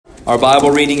Our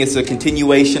Bible reading is a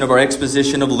continuation of our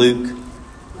exposition of Luke.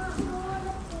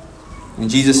 And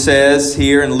Jesus says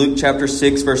here in Luke chapter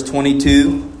 6, verse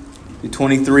 22 to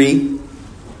 23,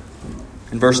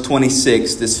 and verse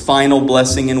 26, this final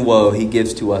blessing and woe he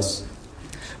gives to us.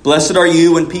 Blessed are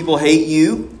you when people hate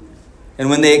you, and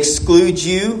when they exclude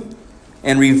you,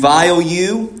 and revile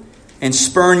you, and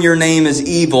spurn your name as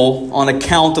evil on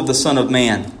account of the Son of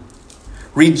Man.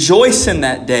 Rejoice in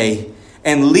that day,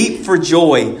 and leap for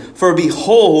joy, for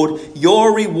behold,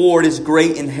 your reward is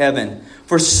great in heaven.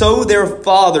 For so their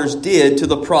fathers did to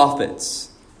the prophets.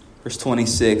 Verse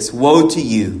 26, woe to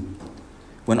you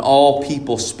when all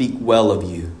people speak well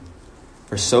of you,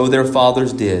 for so their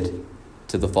fathers did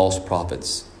to the false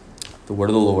prophets. The word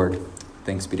of the Lord.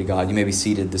 Thanks be to God. You may be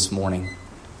seated this morning.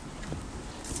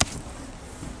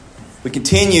 We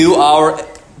continue our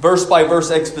verse-by-verse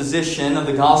exposition of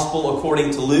the gospel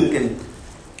according to Luke. And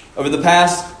over the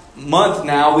past month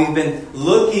now, we've been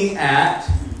looking at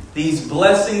these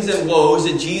blessings and woes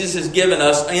that Jesus has given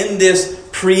us in this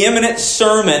preeminent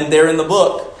sermon there in the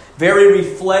book. Very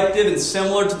reflective and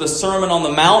similar to the Sermon on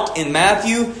the Mount in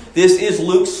Matthew. This is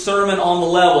Luke's Sermon on the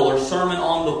Level or Sermon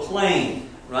on the Plain.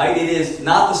 Right? It is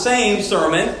not the same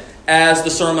sermon as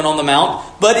the Sermon on the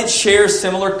Mount, but it shares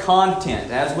similar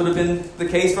content, as would have been the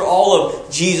case for all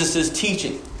of Jesus'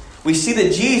 teaching. We see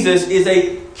that Jesus is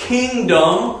a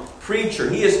kingdom preacher.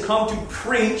 He has come to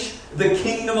preach the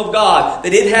kingdom of God,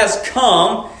 that it has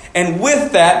come, and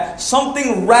with that,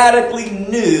 something radically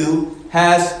new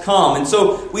has come. And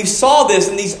so we saw this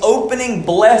in these opening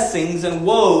blessings and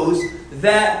woes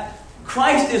that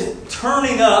Christ is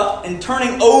turning up and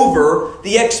turning over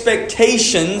the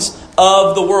expectations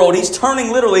of the world. He's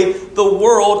turning literally the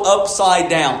world upside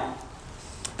down.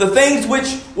 The things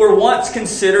which were once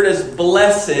considered as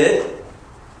blessed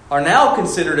are now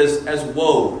considered as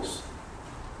woes.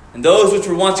 And those which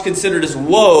were once considered as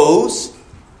woes,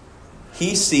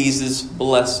 he sees as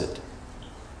blessed.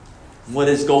 What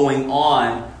is going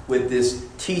on with this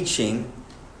teaching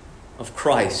of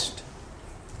Christ?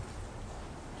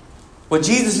 What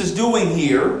Jesus is doing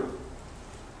here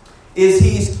is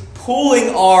he's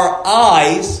pulling our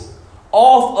eyes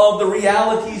off of the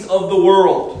realities of the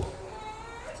world.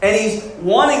 And he's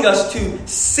wanting us to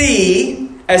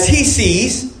see as he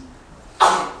sees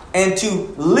and to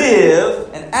live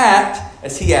and act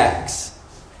as he acts.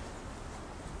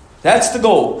 That's the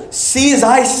goal. See as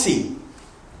I see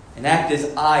and act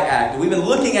as I act. We've been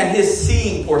looking at his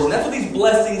seeing portion. That's what these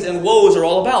blessings and woes are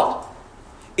all about.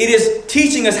 It is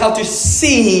teaching us how to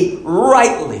see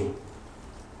rightly.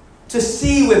 To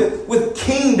see with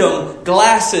kingdom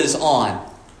glasses on.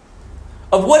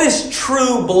 Of what is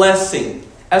true blessing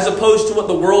as opposed to what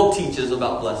the world teaches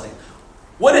about blessing.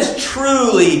 What is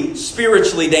truly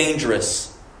spiritually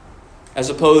dangerous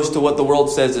as opposed to what the world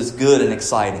says is good and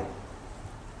exciting.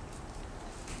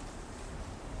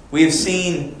 We have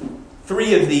seen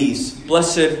 3 of these.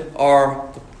 Blessed are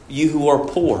you who are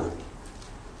poor,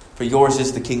 for yours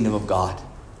is the kingdom of God.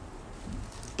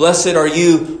 Blessed are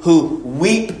you who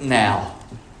weep now,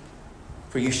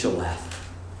 for you shall laugh.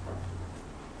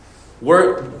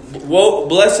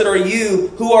 Blessed are you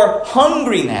who are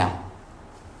hungry now,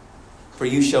 for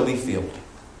you shall be filled.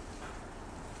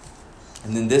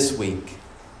 And then this week,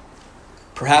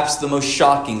 perhaps the most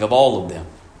shocking of all of them.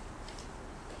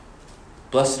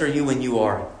 Blessed are you when you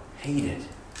are hated,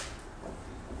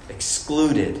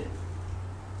 excluded,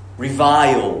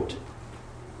 reviled,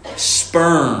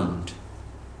 spurned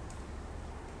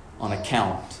on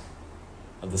account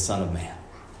of the Son of Man.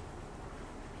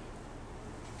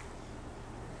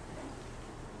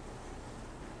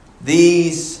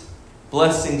 These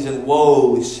blessings and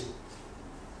woes,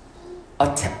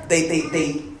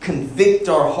 they convict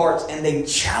our hearts and they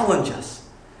challenge us,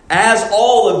 as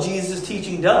all of Jesus'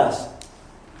 teaching does.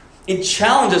 It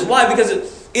challenges. Why? Because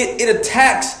it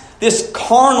attacks this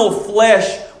carnal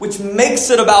flesh, which makes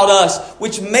it about us,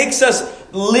 which makes us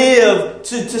live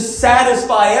to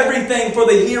satisfy everything for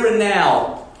the here and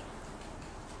now,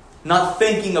 not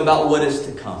thinking about what is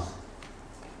to come.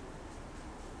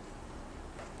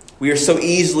 We are so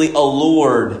easily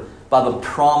allured by the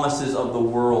promises of the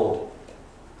world,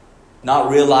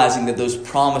 not realizing that those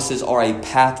promises are a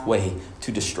pathway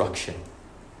to destruction.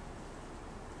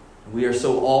 We are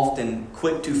so often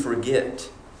quick to forget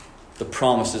the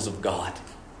promises of God,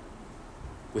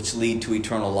 which lead to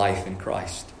eternal life in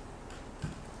Christ.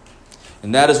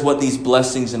 And that is what these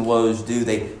blessings and woes do.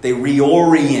 They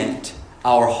reorient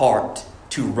our heart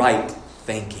to right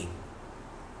thinking.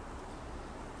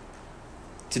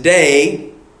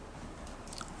 Today,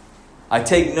 I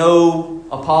take no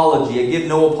apology. I give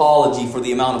no apology for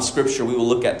the amount of scripture we will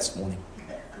look at this morning.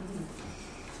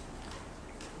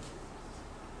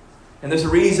 And there's a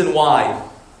reason why.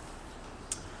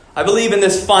 I believe in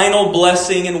this final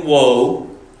blessing and woe,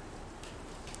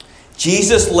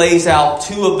 Jesus lays out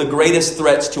two of the greatest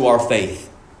threats to our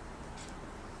faith: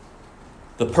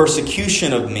 the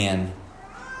persecution of men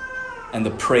and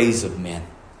the praise of men.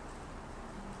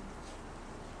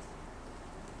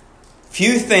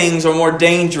 Few things are more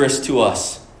dangerous to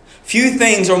us. Few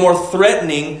things are more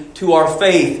threatening to our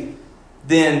faith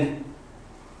than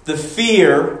the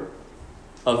fear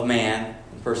of man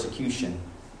and persecution,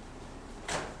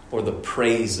 or the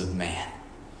praise of man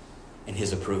and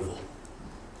his approval.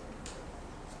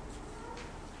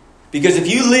 Because if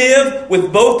you live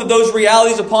with both of those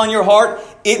realities upon your heart,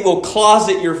 it will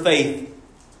closet your faith.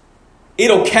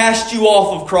 It'll cast you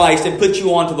off of Christ and put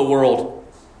you onto the world.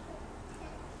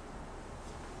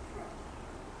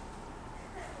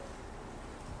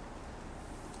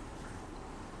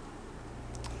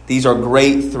 These are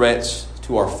great threats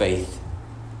to our faith: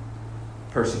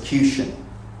 persecution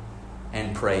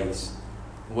and praise.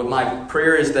 What my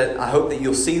prayer is that I hope that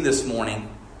you'll see this morning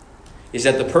is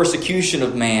that the persecution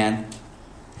of man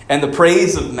and the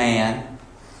praise of man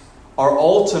are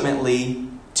ultimately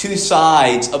two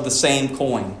sides of the same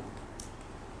coin.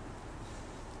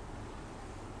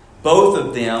 Both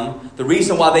of them, the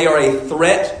reason why they are a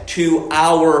threat to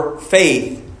our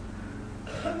faith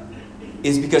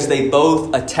is because they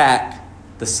both attack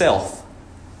the self.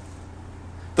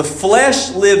 The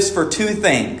flesh lives for two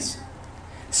things: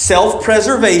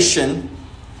 self-preservation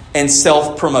and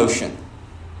self-promotion.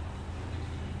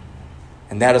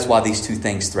 And that is why these two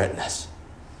things threaten us.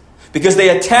 Because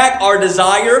they attack our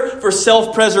desire for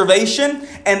self-preservation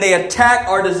and they attack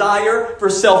our desire for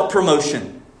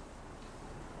self-promotion.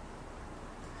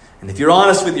 And if you're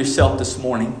honest with yourself this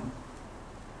morning,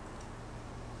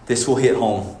 this will hit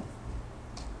home.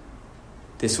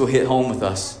 This will hit home with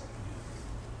us.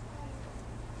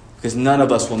 Because none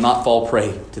of us will not fall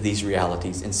prey to these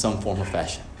realities in some form or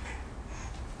fashion.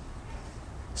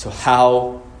 So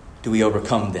how do we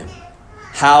overcome them?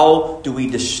 How do we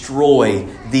destroy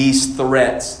these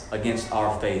threats against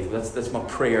our faith? That's my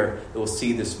prayer that we'll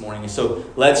see this morning. And so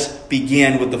let's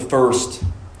begin with the first,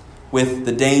 with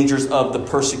the dangers of the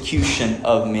persecution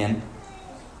of men.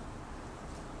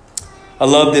 I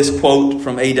love this quote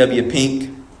from A.W. Pink.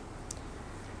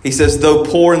 He says, "Though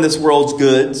poor in this world's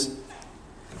goods,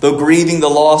 though grieving the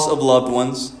loss of loved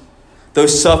ones, though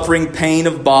suffering pain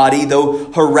of body,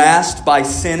 though harassed by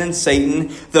sin and Satan,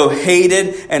 though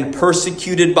hated and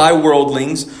persecuted by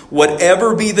worldlings,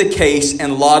 whatever be the case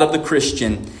and lot of the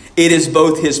Christian, it is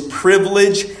both his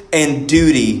privilege and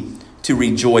duty to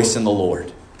rejoice in the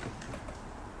Lord."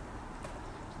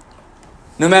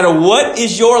 No matter what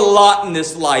is your lot in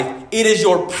this life, it is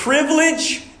your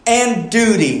privilege and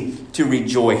duty to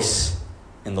rejoice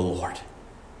in the Lord.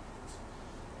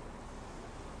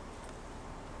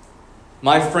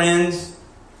 My friends,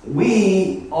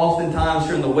 we oftentimes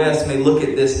here in the West may look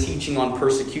at this teaching on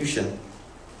persecution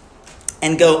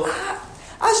and go,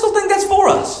 I just don't think that's for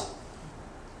us.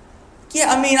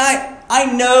 Yeah, I mean, I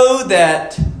know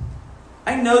that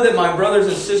my brothers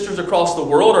and sisters across the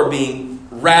world are being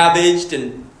ravaged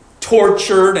and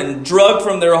tortured and drugged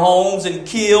from their homes and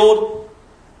killed.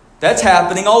 That's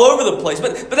happening all over the place.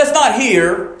 But that's not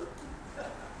here.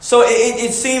 So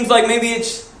it seems like maybe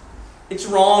it's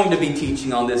wrong to be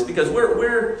teaching on this because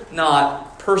we're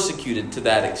not persecuted to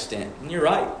that extent. And you're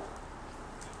right.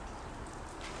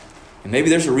 And maybe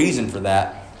there's a reason for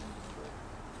that.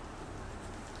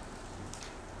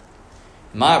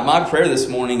 My prayer this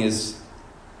morning is,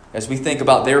 as we think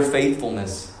about their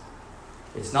faithfulness,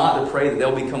 it's not to pray that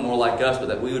they'll become more like us, but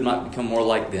that we would not become more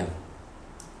like them.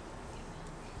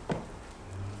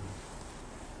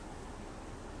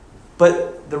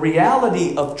 But the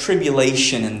reality of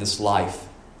tribulation in this life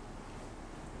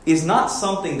is not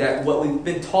something that what we've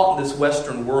been taught in this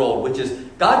Western world, which is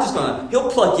God He'll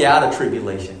pluck you out of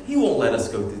tribulation. He won't let us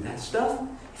go through that stuff.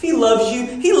 If He loves you,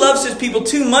 He loves His people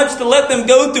too much to let them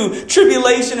go through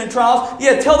tribulation and trials.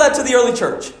 Yeah, tell that to the early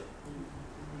church.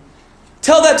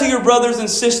 Tell that to your brothers and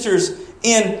sisters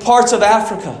in parts of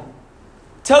Africa.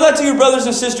 Tell that to your brothers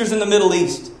and sisters in the Middle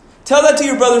East. Tell that to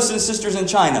your brothers and sisters in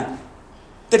China.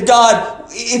 That God,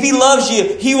 if He loves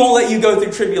you, He won't let you go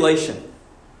through tribulation.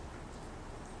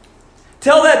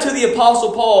 Tell that to the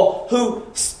Apostle Paul, who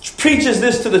preaches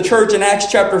this to the church in Acts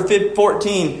chapter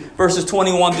 14, verses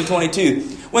 21 through 22.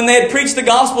 When they had preached the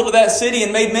gospel to that city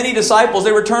and made many disciples,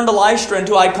 they returned to Lystra and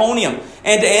to Iconium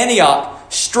and to Antioch,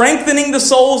 strengthening the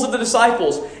souls of the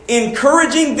disciples,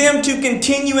 encouraging them to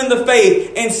continue in the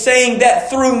faith, and saying that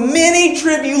through many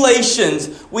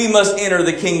tribulations we must enter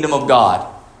the kingdom of God.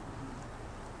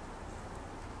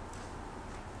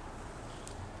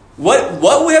 What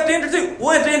will we have to enter through?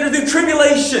 We'll have to enter through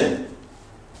tribulation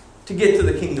to get to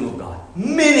the kingdom of God.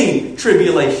 Many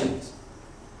tribulations.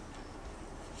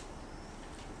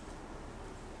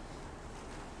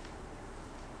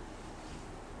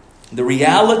 The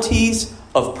realities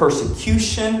of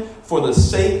persecution for the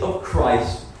sake of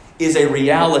Christ is a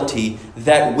reality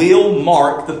that will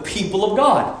mark the people of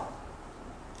God.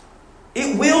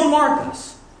 It will mark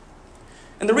us.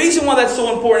 And the reason why that's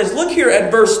so important is look here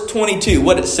at verse 22,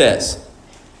 what it says.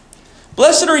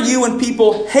 Blessed are you when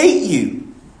people hate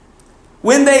you,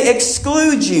 when they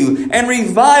exclude you and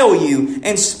revile you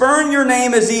and spurn your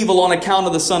name as evil on account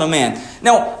of the Son of Man.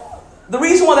 Now, the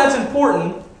reason why that's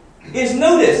important is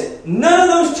notice, none of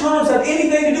those terms have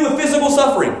anything to do with physical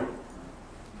suffering.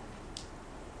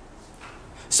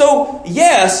 So,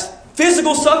 yes,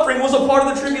 physical suffering was a part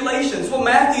of the tribulation. So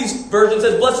Matthew's version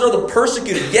says, blessed are the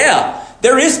persecuted. Yeah,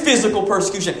 there is physical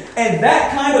persecution. And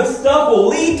that kind of stuff will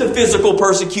lead to physical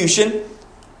persecution.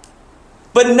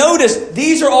 But notice,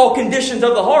 these are all conditions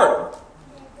of the heart.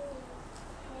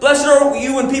 Blessed are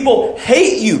you when people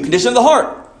hate you, condition of the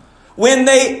heart. When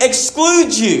they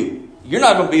exclude you. You're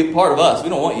not going to be a part of us. We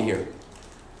don't want you here.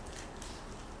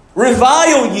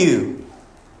 Revile you.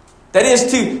 That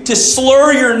is to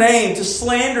slur your name, to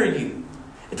slander you.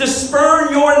 To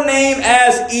spurn your name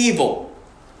as evil.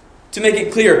 To make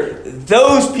it clear,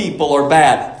 those people are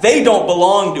bad. They don't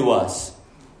belong to us.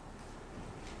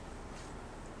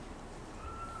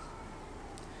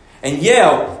 And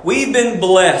yeah, we've been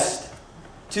blessed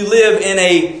to live in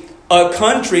a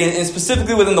country, and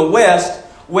specifically within the West,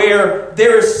 where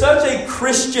there is such a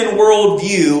Christian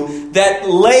worldview that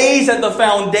lays at the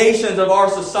foundations of our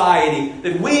society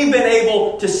that we've been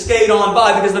able to skate on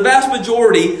by, because the vast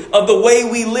majority of the way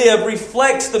we live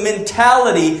reflects the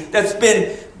mentality that's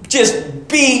been just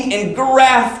beat and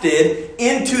grafted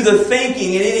into the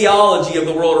thinking and ideology of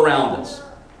the world around us.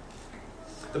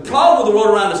 The problem with the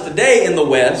world around us today in the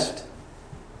West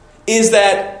is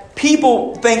that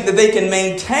people think that they can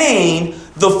maintain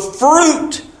the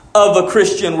fruit of a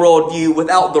Christian worldview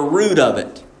without the root of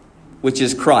it, which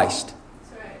is Christ.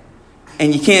 That's right.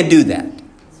 And you can't do that.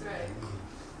 That's right.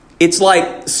 It's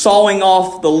like sawing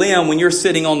off the limb when you're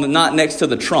sitting on not next to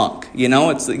the trunk. You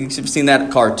know, you've seen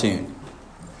that cartoon.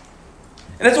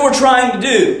 And that's what we're trying to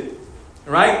do.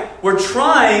 Right? We're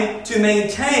trying to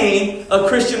maintain a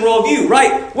Christian worldview.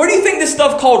 Right? Where do you think this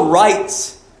stuff called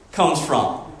rights comes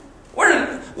from?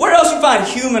 Where else do you find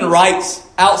human rights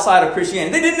outside of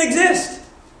Christianity? They didn't exist.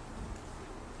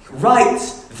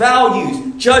 Rights,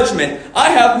 values, judgment.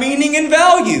 I have meaning and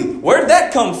value. Where did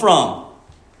that come from?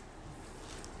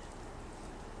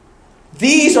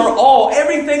 These are all,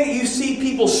 everything that you see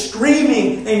people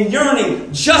screaming and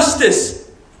yearning,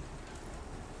 justice.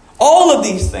 All of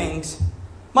these things.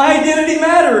 My identity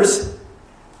matters.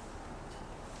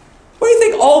 Where do you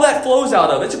think all that flows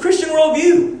out of? It's a Christian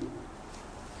worldview.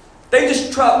 They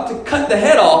just try to cut the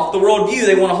head off the worldview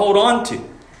they want to hold on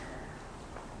to.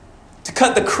 To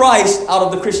cut the Christ out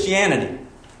of the Christianity.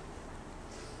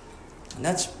 And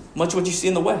that's much what you see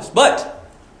in the West. But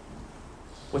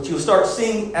what you'll start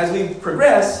seeing as we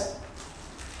progress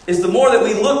is the more that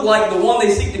we look like the one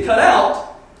they seek to cut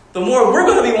out, the more we're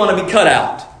going to want to be cut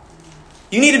out.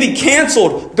 You need to be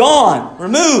canceled, gone,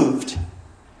 removed.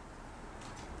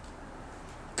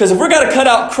 Because if we're going to cut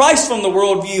out Christ from the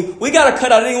worldview, we got to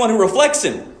cut out anyone who reflects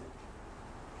Him.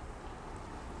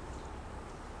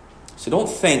 So don't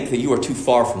think that you are too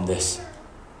far from this.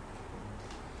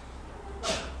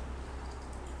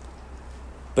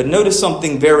 But notice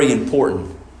something very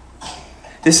important.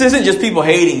 This isn't just people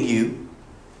hating you.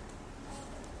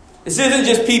 This isn't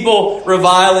just people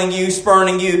reviling you,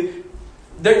 spurning you.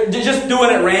 They're just doing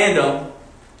it random.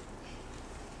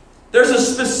 There's a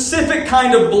specific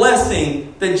kind of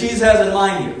blessing that Jesus has in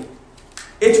mind here.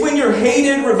 It's when you're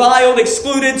hated, reviled,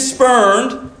 excluded,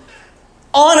 spurned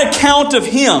on account of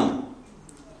Him.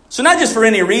 So not just for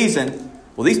any reason.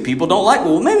 Well, these people don't like me.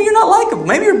 Well, maybe you're not likable.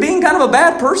 Maybe you're being kind of a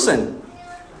bad person.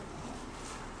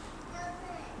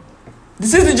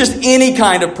 This isn't just any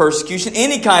kind of persecution,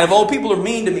 any kind of, people are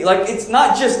mean to me. Like, it's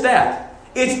not just that.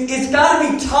 It's got to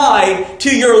be tied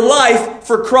to your life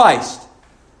for Christ.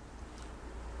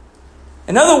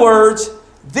 In other words,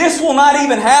 this will not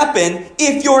even happen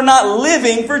if you're not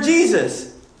living for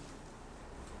Jesus.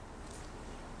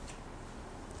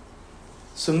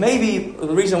 So maybe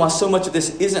the reason why so much of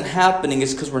this isn't happening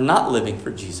is because we're not living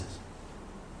for Jesus.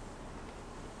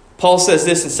 Paul says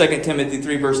this in 2 Timothy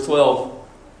 3 verse 12.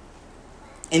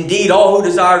 Indeed, all who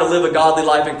desire to live a godly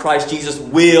life in Christ Jesus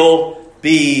will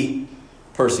be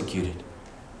persecuted.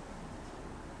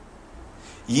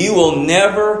 You will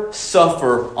never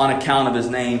suffer on account of His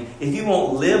name if you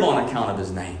won't live on account of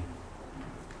His name.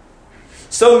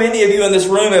 So many of you in this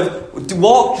room have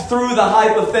walked through the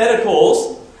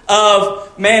hypotheticals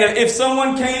of, man, if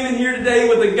someone came in here today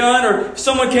with a gun, or if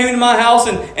someone came into my house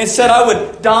and said I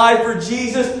would die for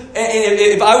Jesus, and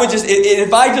if I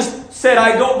just said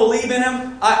I don't believe in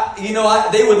Him,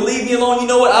 they would leave me alone. You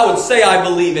know what? I would say I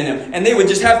believe in Him, and they would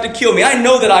just have to kill me. I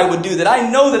know that I would do that. I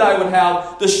know that I would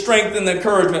have the strength and the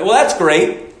encouragement. Well, that's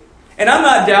great, and I'm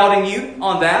not doubting you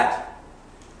on that.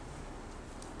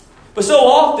 But so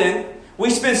often we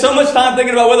spend so much time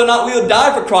thinking about whether or not we would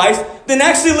die for Christ than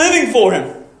actually living for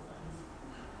Him.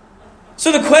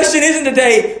 So the question isn't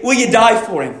today, will you die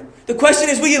for Him? The question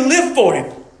is, will you live for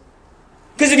Him?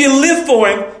 Because if you live for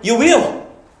Him, you will.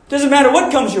 Doesn't matter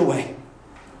what comes your way.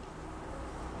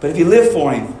 But if you live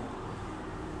for Him,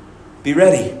 be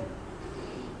ready.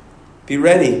 Be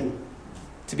ready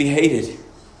to be hated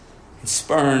and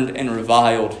spurned and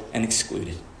reviled and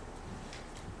excluded.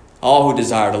 All who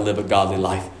desire to live a godly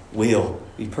life will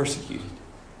be persecuted.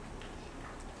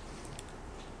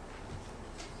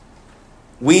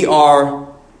 If we are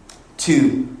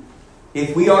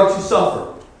to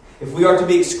suffer, if we are to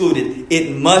be excluded,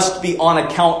 it must be on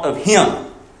account of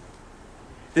Him.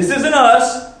 This isn't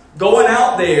us going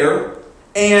out there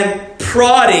and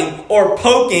prodding or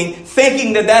poking,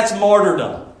 thinking that that's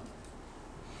martyrdom.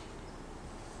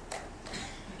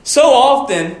 So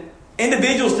often,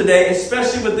 individuals today,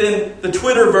 especially within the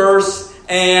Twitterverse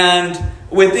and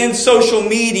within social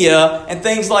media and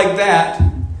things like that,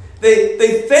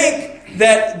 they think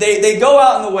that they go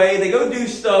out in the way, they go do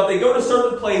stuff, they go to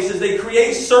certain places, they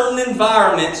create certain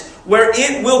environments where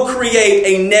it will create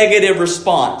a negative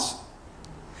response.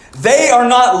 They are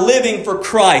not living for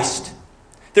Christ.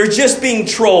 They're just being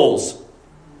trolls.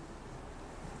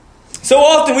 So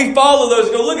often we follow those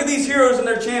and go, look at these heroes and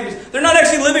their champions. They're not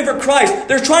actually living for Christ.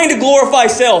 They're trying to glorify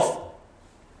self.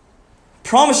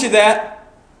 Promise you that.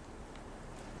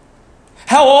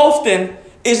 How often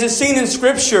is it seen in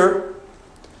Scripture,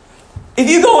 if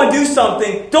you go and do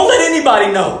something, don't let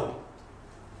anybody know.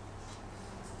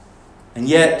 And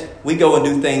yet, we go and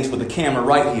do things with a camera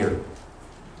right here.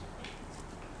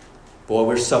 Boy,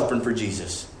 we're suffering for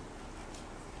Jesus.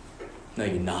 No,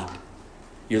 you're not.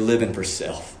 You're living for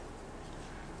self.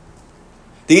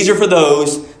 These are for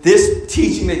those, this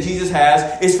teaching that Jesus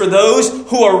has is for those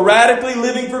who are radically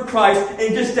living for Christ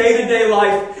in just day-to-day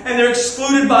life, and they're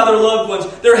excluded by their loved ones.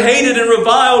 They're hated and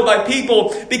reviled by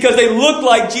people because they look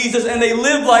like Jesus and they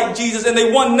live like Jesus and they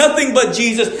want nothing but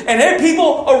Jesus. And then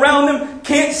people around them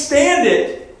can't stand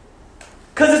it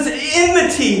because it's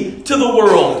enmity to the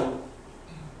world.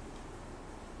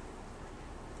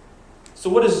 So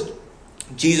what does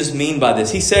Jesus mean by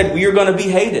this? He said we are going to be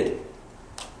hated.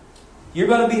 You're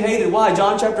going to be hated. Why?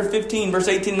 John chapter 15, verse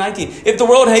 18 and 19. If the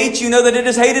world hates you, know that it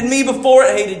has hated me before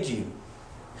it hated you.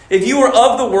 If you were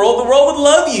of the world would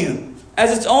love you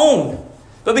as its own.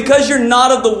 But because you're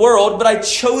not of the world, but I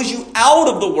chose you out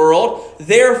of the world,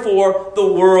 therefore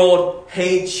the world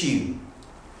hates you.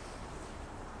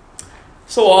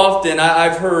 So often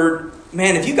I've heard,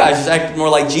 man, if you guys just acted more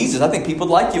like Jesus, I think people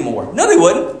would like you more. No, they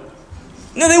wouldn't.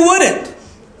 No, they wouldn't.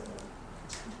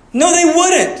 No, they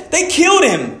wouldn't. They killed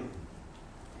Him.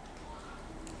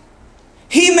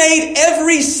 He made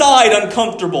every side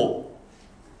uncomfortable.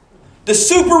 The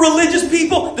super religious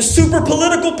people, the super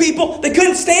political people, they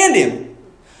couldn't stand Him.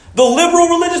 The liberal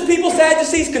religious people,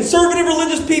 Sadducees, conservative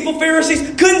religious people, Pharisees,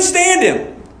 couldn't stand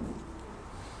Him.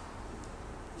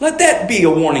 Let that be a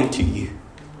warning to you.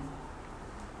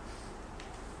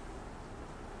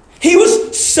 He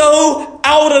was so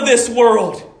out of this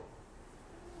world.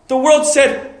 The world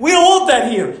said, we don't want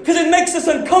that here because it makes us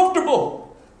uncomfortable.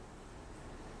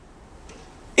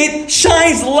 It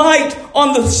shines light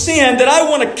on the sin that I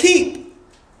want to keep.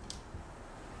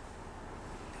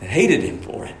 They hated Him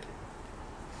for it.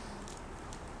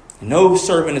 No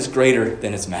servant is greater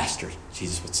than his master,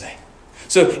 Jesus would say.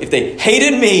 So if they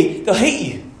hated me, they'll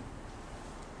hate you.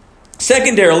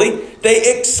 Secondarily,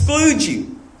 they exclude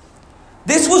you.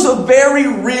 This was a very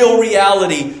real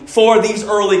reality for these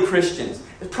early Christians,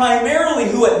 primarily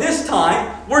who at this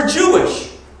time were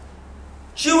Jewish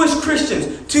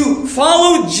Christians. To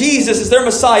follow Jesus as their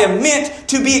Messiah meant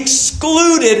to be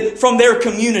excluded from their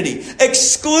community,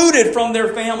 excluded from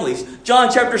their families.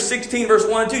 John chapter 16, verse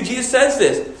 1 and 2, Jesus says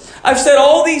this. I've said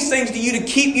all these things to you to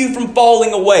keep you from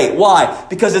falling away. Why?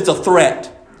 Because it's a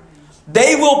threat.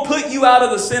 They will put you out of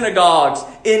the synagogues.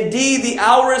 Indeed, the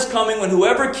hour is coming when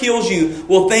whoever kills you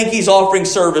will think he's offering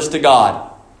service to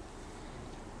God.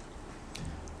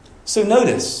 So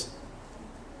notice,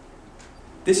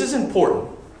 this is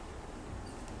important.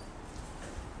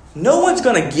 no one's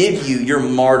going to give you your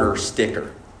martyr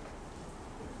sticker.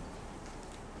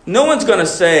 No one's going to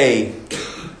say,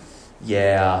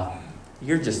 yeah,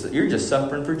 you're just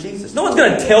suffering for Jesus. No one's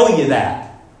going to tell you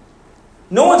that.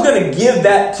 No one's going to give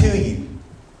that to you.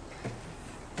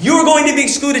 You are going to be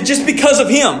excluded just because of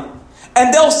Him.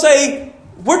 And they'll say,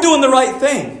 we're doing the right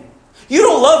thing. You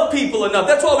don't love people enough.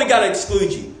 That's why we got to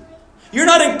exclude you. You're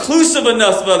not inclusive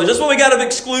enough of others. That's why we got to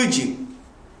exclude you.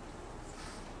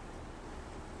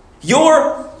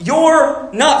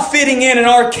 You're not fitting in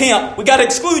our camp. We got to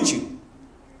exclude you.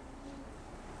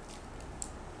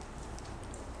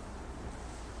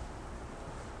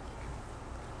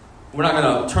 We're not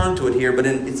going to turn to it here, but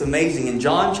it's amazing. In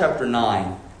John chapter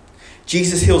 9,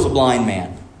 Jesus heals a blind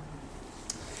man.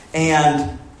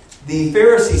 And the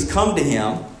Pharisees come to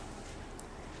Him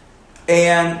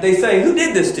and they say, who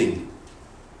did this to you?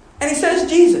 And He says,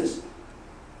 Jesus.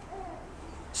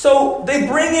 So they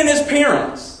bring in His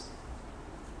parents.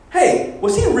 Hey,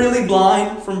 was he really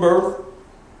blind from birth?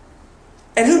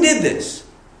 And who did this?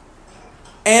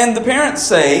 And the parents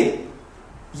say,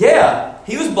 yeah,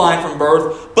 he was blind from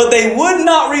birth, but they would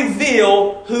not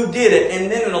reveal who did it. And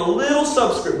then in a little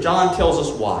subscript, John tells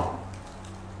us why.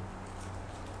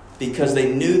 Because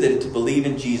they knew that to believe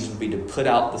in Jesus would be to put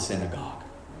out the synagogue.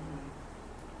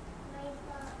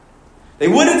 They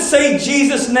wouldn't say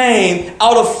Jesus' name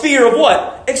out of fear of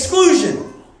what? Exclusion.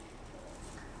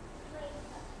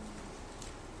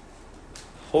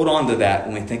 Hold on to that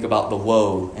when we think about the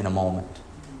woe in a moment.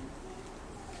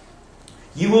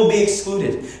 You will be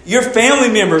excluded. Your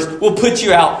family members will put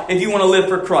you out if you want to live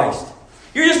for Christ.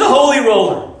 You're just a holy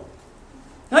roller.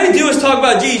 All you do is talk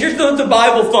about Jesus. You're still the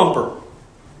Bible thumper.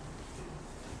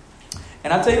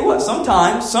 And I tell you what,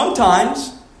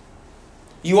 sometimes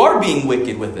you are being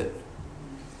wicked with it.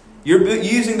 You're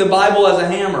using the Bible as a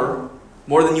hammer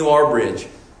more than you are a bridge.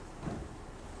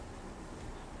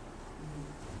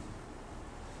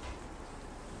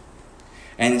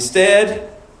 And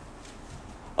instead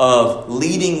of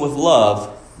leading with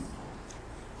love,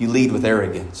 you lead with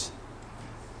arrogance.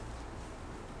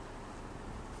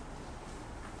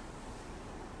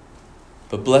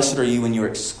 But blessed are you when you are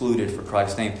excluded for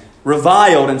Christ's name,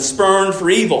 reviled and spurned for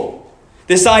evil.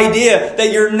 This idea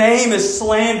that your name is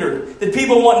slandered, that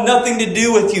people want nothing to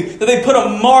do with you, that they put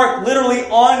a mark literally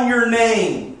on your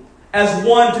name as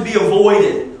one to be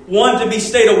avoided. One to be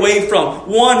stayed away from.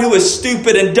 One who is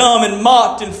stupid and dumb and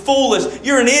mocked and foolish.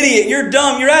 You're an idiot. You're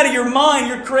dumb. You're out of your mind.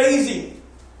 You're crazy.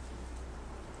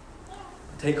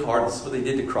 Take heart. This is what they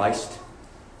did to Christ.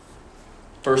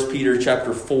 1 Peter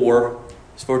chapter 4,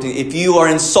 verse 14. If you are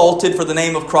insulted for the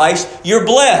name of Christ, you're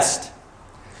blessed.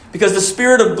 Because the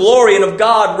Spirit of glory and of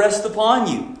God rests upon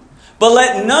you. But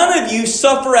let none of you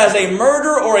suffer as a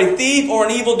murderer or a thief or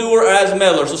an evildoer or as a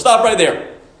meddler. So stop right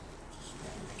there.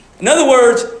 In other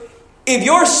words, if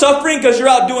you're suffering because you're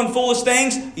out doing foolish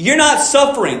things, you're not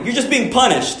suffering. You're just being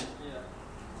punished.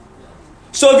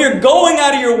 So if you're going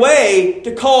out of your way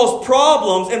to cause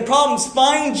problems and problems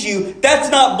find you, that's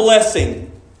not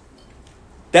blessing.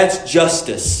 That's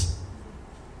justice.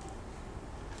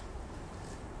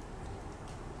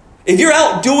 If you're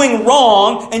out doing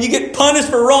wrong and you get punished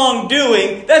for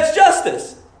wrongdoing, that's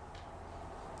justice.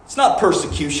 It's not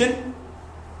persecution.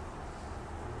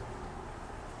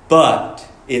 But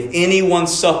if anyone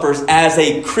suffers as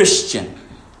a Christian,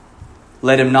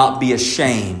 let him not be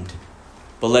ashamed,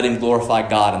 but let him glorify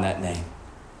God in that name.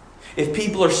 If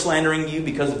people are slandering you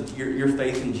because of your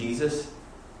faith in Jesus,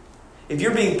 if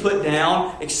you're being put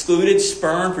down, excluded,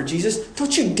 spurned for Jesus,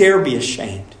 don't you dare be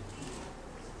ashamed.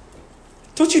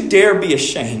 Don't you dare be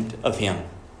ashamed of Him.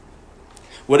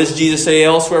 What does Jesus say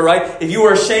elsewhere, right? If you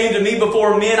are ashamed of me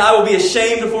before men, I will be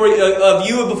ashamed of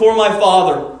you before my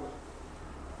Father.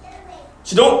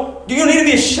 So you don't need to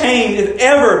be ashamed if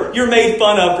ever you're made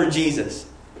fun of for Jesus.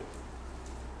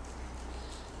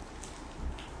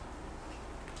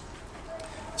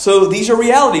 So these are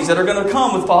realities that are going to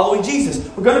come with following Jesus.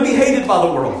 We're going to be hated by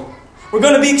the world. We're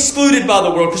going to be excluded by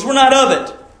the world because we're not of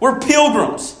it. We're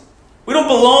pilgrims. We don't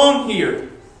belong here.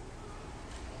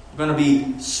 We're going to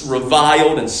be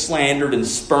reviled and slandered and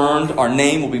spurned. Our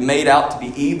name will be made out to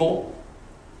be evil.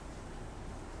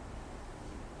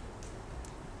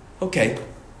 Okay.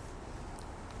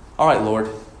 All right, Lord.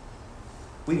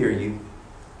 We hear you.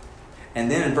 And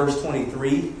then in verse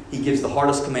 23, He gives the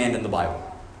hardest command in the Bible.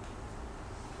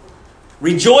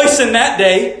 Rejoice in that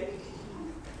day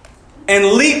and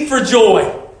leap for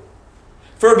joy.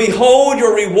 For behold,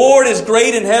 your reward is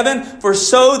great in heaven, for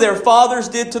so their fathers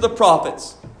did to the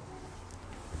prophets.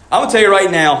 I'm going to tell you right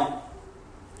now,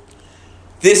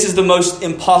 This is the most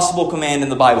impossible command in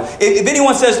the Bible. If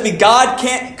anyone says to me, God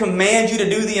can't command you to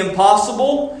do the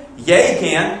impossible, yeah, He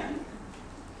can.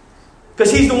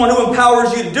 Because He's the one who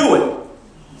empowers you to do it.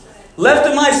 Left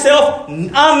to myself, I'm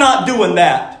not doing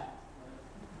that.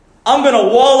 I'm going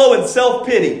to wallow in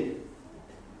self-pity.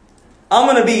 I'm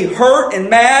going to be hurt and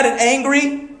mad and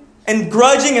angry and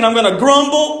grudging, and I'm going to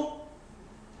grumble.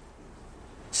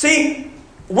 See,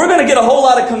 we're going to get a whole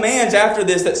lot of commands after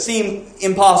this that seem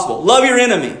impossible. Love your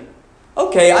enemy.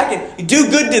 Okay, I can do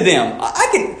good to them.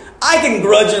 I can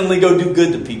grudgingly go do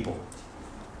good to people.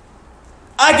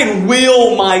 I can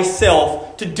will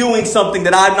myself to doing something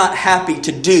that I'm not happy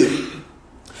to do.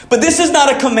 But this is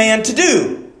not a command to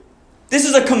do. This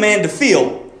is a command to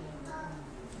feel.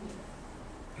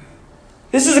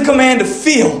 This is a command to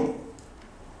feel.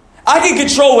 I can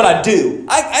control what I do.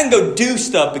 I can go do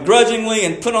stuff begrudgingly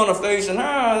and put on a face and,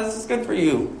 this is good for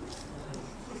you.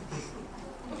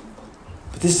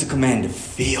 But this is a command to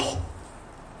feel.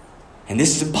 And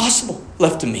this is impossible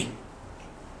left to me.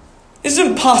 This is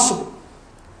impossible.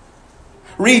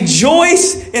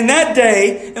 Rejoice in that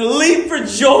day and leap for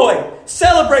joy.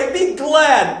 Celebrate, be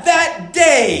glad that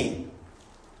day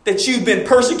that you've been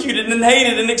persecuted and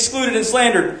hated and excluded and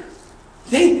slandered.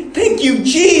 Thank you,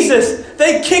 Jesus.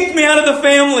 They kicked me out of the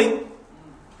family.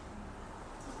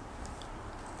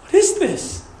 What is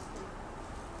this?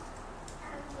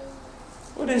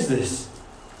 What is this?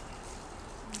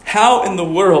 How in the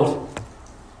world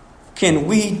can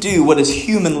we do what is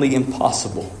humanly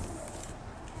impossible?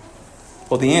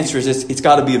 Well, the answer is it's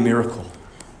got to be a miracle.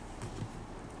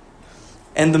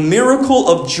 And the miracle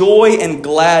of joy and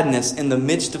gladness in the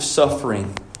midst of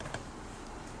suffering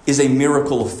is a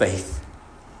miracle of faith.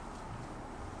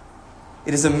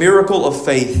 It is a miracle of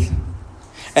faith.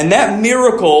 And that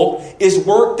miracle is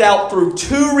worked out through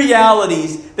two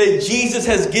realities that Jesus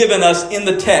has given us in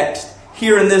the text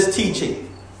here in this teaching.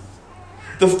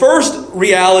 The first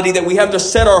reality that we have to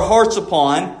set our hearts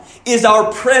upon is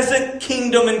our present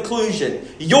kingdom inclusion.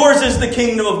 Yours is the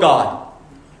kingdom of God.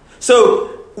 So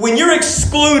when you're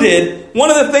excluded, one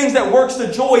of the things that works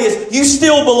the joy is you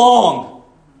still belong.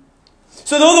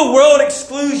 So though the world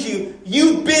excludes you,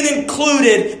 you've been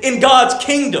included in God's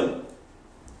kingdom.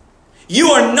 You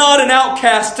are not an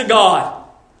outcast to God.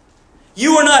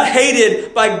 You are not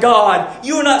hated by God.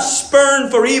 You are not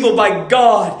spurned for evil by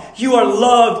God. You are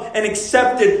loved and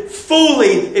accepted fully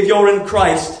if you're in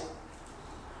Christ.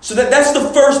 So that's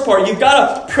the first part. You've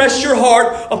got to press your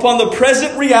heart upon the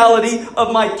present reality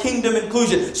of my kingdom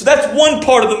inclusion. So that's one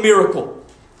part of the miracle.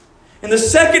 And the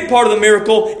second part of the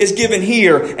miracle is given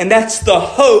here, and that's the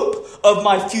hope of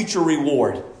my future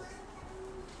reward.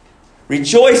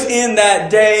 Rejoice in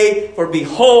that day, for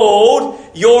behold,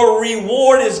 your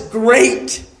reward is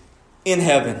great in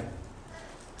heaven.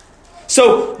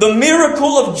 So the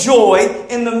miracle of joy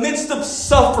in the midst of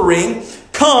suffering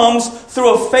comes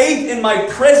through a faith in my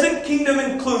present kingdom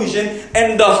inclusion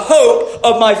and the hope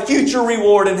of my future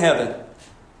reward in heaven.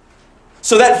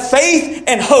 So that faith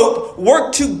and hope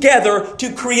work together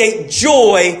to create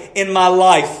joy in my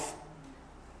life.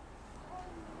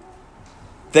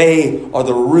 They are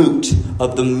the root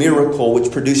of the miracle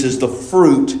which produces the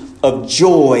fruit of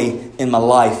joy in my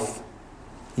life,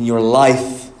 in your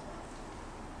life.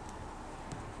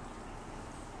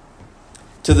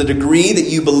 To the degree that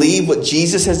you believe what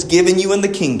Jesus has given you in the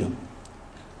kingdom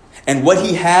and what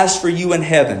He has for you in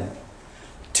heaven,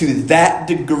 to that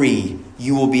degree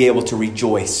you will be able to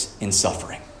rejoice in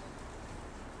suffering.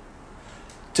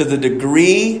 To the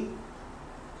degree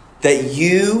that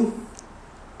you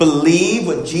believe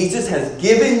what Jesus has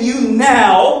given you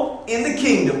now in the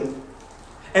kingdom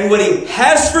and what He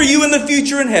has for you in the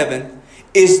future in heaven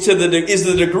is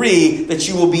the degree that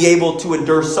you will be able to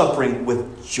endure suffering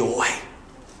with joy.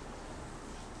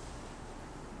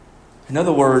 In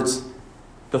other words,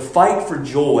 the fight for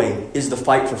joy is the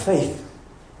fight for faith.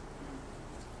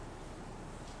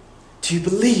 Do you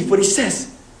believe what He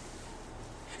says?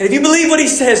 And if you believe what He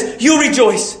says, you'll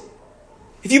rejoice.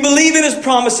 If you believe in His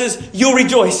promises, you'll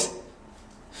rejoice.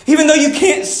 Even though you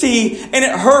can't see and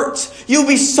it hurts, you'll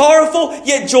be sorrowful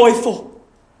yet joyful.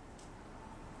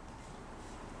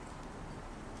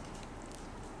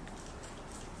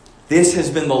 This has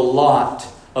been the lot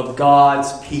of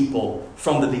God's people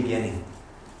from the beginning.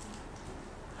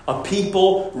 A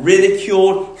people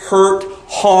ridiculed, hurt,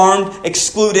 harmed,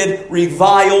 excluded,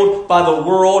 reviled by the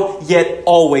world, yet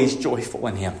always joyful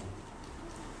in Him.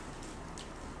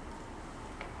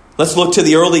 Let's look to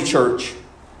the early church.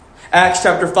 Acts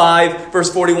chapter 5,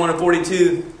 verse 41 and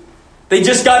 42. They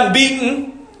just gotten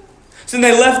beaten. So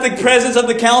they left the presence of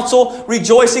the council,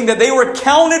 rejoicing that they were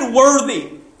counted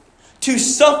worthy to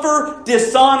suffer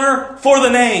dishonor for the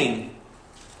name.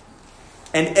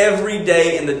 And every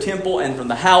day in the temple and from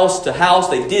the house to house,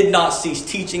 they did not cease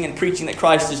teaching and preaching that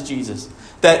Christ is Jesus.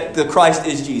 That the Christ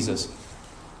is Jesus.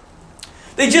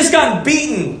 They just got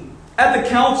beaten at the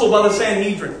council by the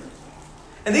Sanhedrin.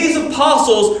 And these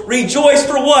apostles rejoiced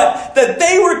for what? That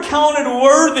they were counted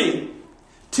worthy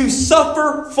to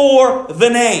suffer for the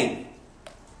name.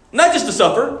 Not just to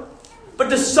suffer, but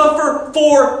to suffer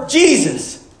for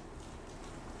Jesus.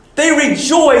 They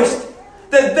rejoiced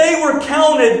that they were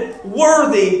counted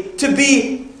worthy to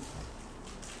be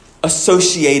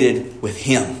associated with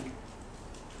Him.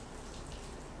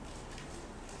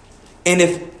 And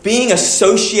if being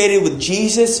associated with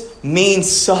Jesus means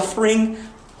suffering,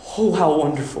 oh, how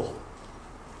wonderful.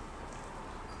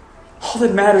 All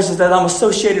that matters is that I'm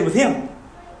associated with Him.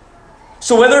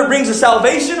 So whether it brings the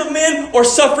salvation of men or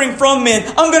suffering from men,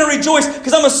 I'm going to rejoice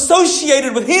because I'm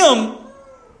associated with Him.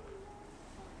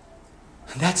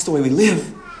 And that's the way we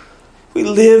live. We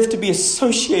live to be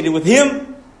associated with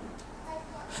Him.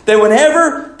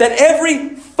 That every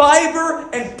fiber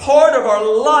and part of our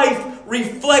life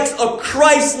reflects a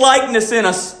Christ likeness in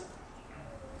us.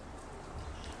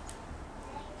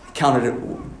 I counted it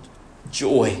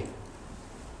joy.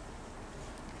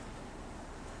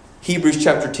 Hebrews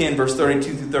chapter 10, verse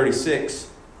 32 through 36.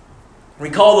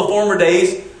 Recall the former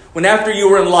days when after you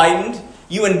were enlightened,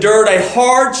 you endured a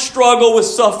hard struggle with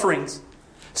sufferings,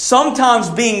 sometimes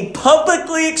being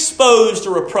publicly exposed to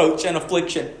reproach and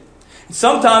affliction, and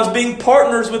sometimes being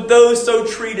partners with those so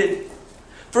treated.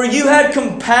 For you had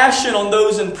compassion on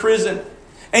those in prison,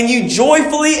 and you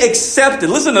joyfully accepted,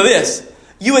 listen to this,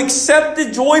 you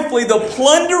accepted joyfully the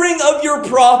plundering of your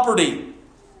property,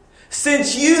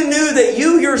 since you knew that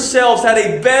you yourselves had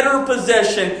a better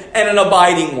possession and an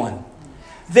abiding one.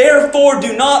 Therefore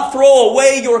do not throw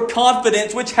away your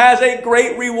confidence, which has a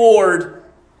great reward.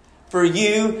 For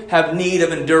you have need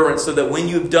of endurance, so that when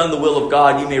you have done the will of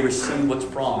God, you may receive what's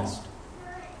promised.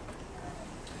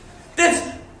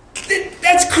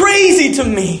 That's crazy to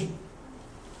me.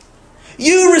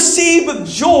 You receive with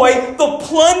joy the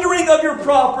plundering of your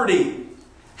property.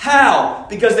 How?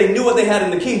 Because they knew what they had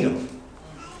in the kingdom.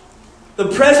 The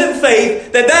present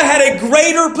faith that had a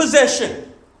greater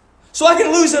possession. So I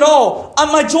can lose it all.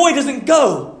 My joy doesn't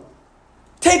go.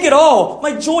 Take it all.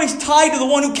 My joy is tied to the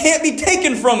one who can't be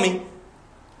taken from me.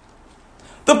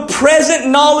 The present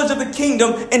knowledge of the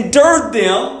kingdom endured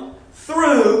them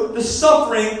through the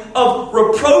suffering of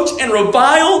reproach and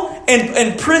revile and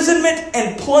imprisonment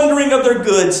and plundering of their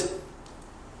goods.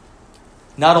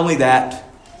 Not only that,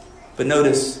 but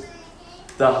notice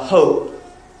the hope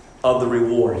of the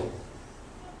reward.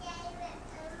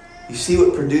 You see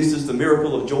what produces the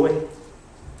miracle of joy?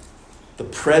 The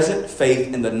present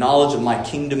faith in the knowledge of my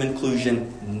kingdom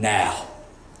inclusion now.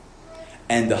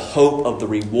 And the hope of the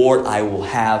reward I will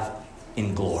have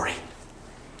in glory.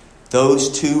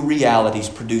 Those two realities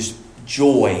produce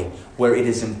joy where it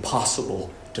is impossible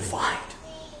to find.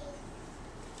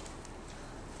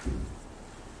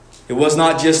 It was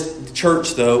not just the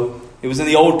church, though. It was in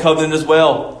the Old Covenant as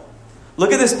well.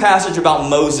 Look at this passage about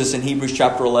Moses in Hebrews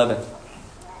chapter 11.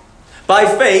 By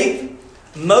faith,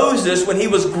 Moses, when he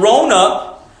was grown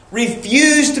up,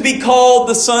 refused to be called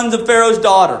the sons of Pharaoh's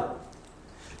daughter,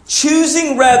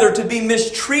 choosing rather to be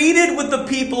mistreated with the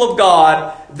people of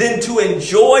God than to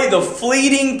enjoy the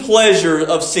fleeting pleasure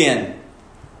of sin.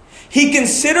 He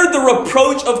considered the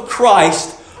reproach of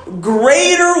Christ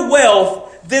greater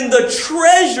wealth than the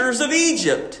treasures of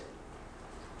Egypt,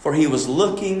 for he was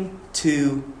looking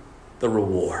to the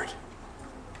reward.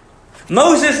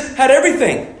 Moses had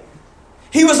everything.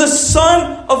 He was a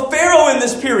son of Pharaoh in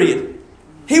this period.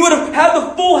 He would have had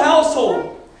the full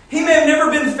household. He may have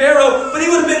never been Pharaoh, but he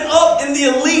would have been up in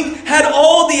the elite, had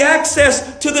all the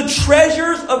access to the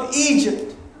treasures of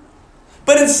Egypt.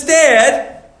 But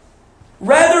instead,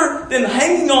 rather than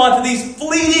hanging on to these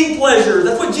fleeting pleasures,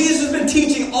 that's what Jesus has been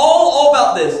teaching all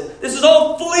about this. This is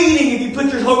all fleeting if you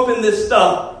put your hope in this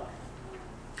stuff.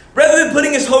 Rather than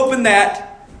putting his hope in that,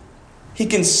 he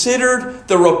considered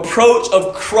the reproach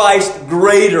of Christ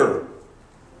greater.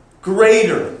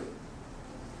 Greater.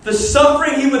 The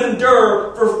suffering he would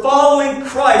endure for following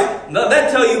Christ. Let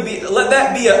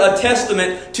that be a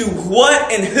testament to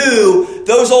what and who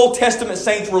those Old Testament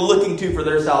saints were looking to for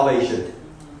their salvation.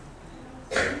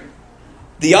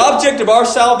 The object of our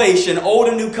salvation, Old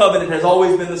and New Covenant, has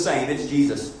always been the same. It's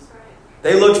Jesus.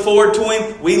 They looked forward to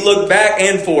Him. We look back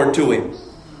and forward to Him.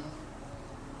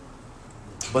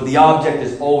 But the object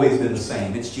has always been the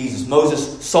same. It's Jesus.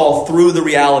 Moses saw through the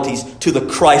realities to the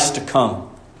Christ to come.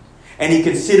 And he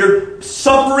considered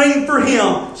suffering for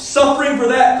him, suffering for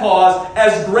that cause,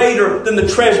 as greater than the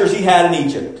treasures he had in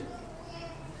Egypt.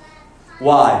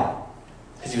 Why?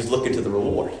 Because he was looking to the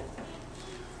reward.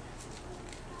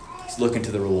 He's looking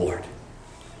to the reward.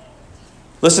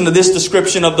 Listen to this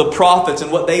description of the prophets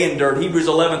and what they endured. Hebrews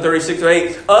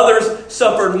 11:36-8. Others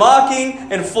suffered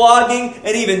mocking and flogging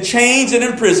and even chains and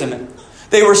imprisonment.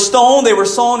 They were stoned, they were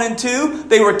sawn in two,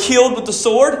 they were killed with the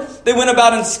sword. They went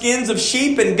about in skins of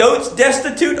sheep and goats,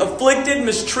 destitute, afflicted,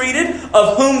 mistreated,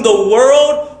 of whom the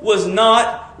world was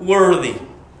not worthy.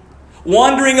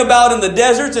 Wandering about in the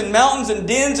deserts and mountains and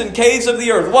dens and caves of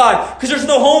the earth. Why? Because there's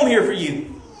no home here for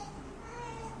you.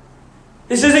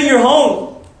 This isn't your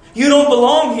home. You don't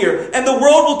belong here. And the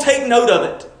world will take note of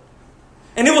it.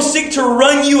 And it will seek to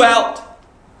run you out.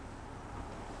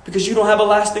 Because you don't have a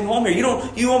lasting home here. You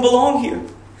don't belong here.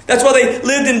 That's why they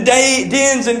lived in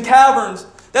dens and caverns.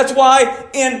 That's why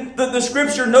in the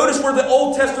Scripture, notice where the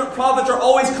Old Testament prophets are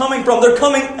always coming from. They're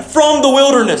coming from the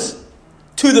wilderness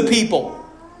to the people.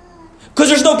 Because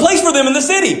there's no place for them in the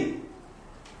city.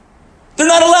 They're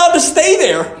not allowed to stay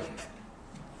there.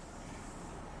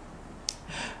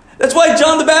 That's why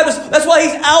John the Baptist, that's why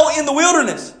he's out in the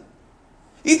wilderness.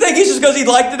 You think it's just because he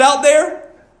liked it out there?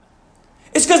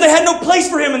 It's because they had no place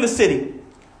for him in the city.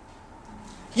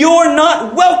 You're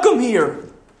not welcome here.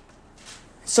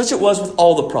 Such it was with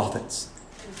all the prophets.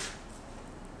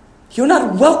 You're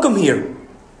not welcome here.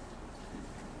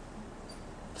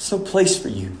 There's no place for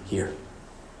you here.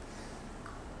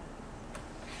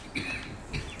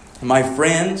 And my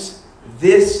friends,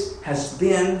 this has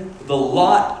been the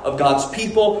lot of God's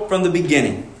people from the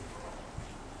beginning.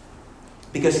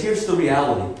 Because here's the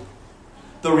reality.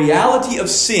 The reality of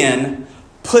sin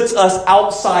puts us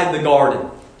outside the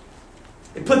garden.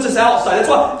 It puts us outside. That's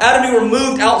why Adam and Eve were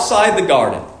moved outside the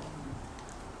garden.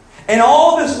 And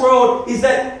all this world is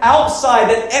that outside,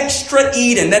 that extra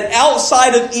Eden, that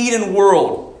outside of Eden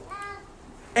world.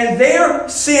 And their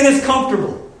sin is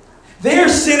comfortable. Their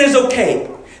sin is okay.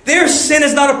 Their sin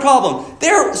is not a problem.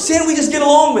 Their sin, we just get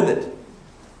along with it.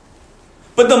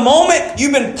 But the moment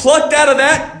you've been plucked out of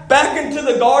that, back into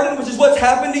the garden, which is what's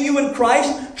happened to you in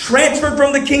Christ, transferred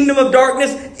from the kingdom of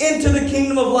darkness into the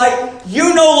kingdom of light,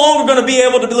 you're no longer going to be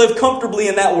able to live comfortably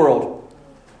in that world.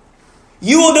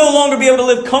 You will no longer be able to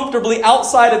live comfortably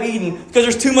outside of Eden because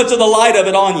there's too much of the light of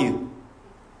it on you.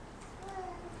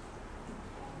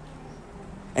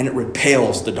 And it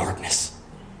repels the darkness.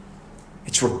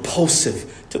 It's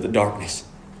repulsive to the darkness.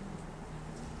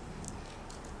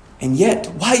 And yet,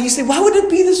 why would it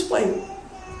be this way?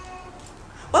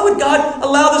 Why would God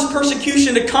allow this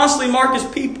persecution to constantly mark His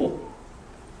people?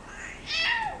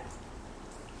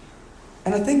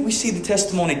 And I think we see the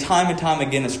testimony time and time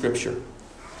again in Scripture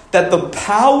that the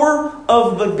power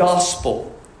of the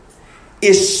gospel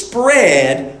is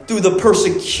spread through the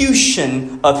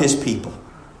persecution of His people.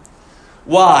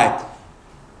 Why?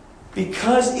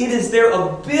 Because it is their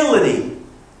ability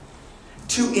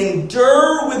to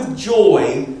endure with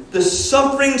joy the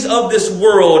sufferings of this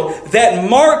world that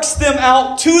marks them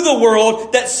out to the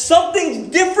world that something's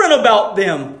different about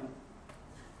them.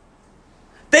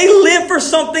 They live for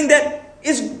something that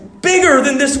is bigger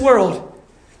than this world.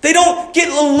 They don't get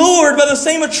allured by the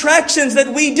same attractions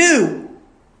that we do.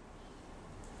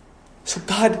 So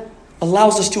God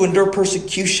allows us to endure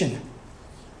persecution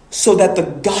so that the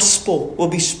gospel will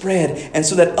be spread and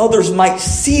so that others might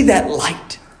see that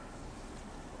light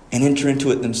and enter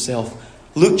into it themselves.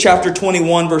 Luke chapter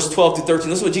 21, verse 12 through 13.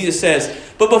 This is what Jesus says.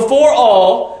 But before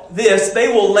all this, they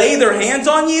will lay their hands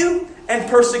on you and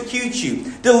persecute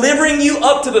you, delivering you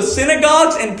up to the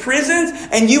synagogues and prisons,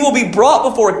 and you will be brought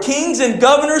before kings and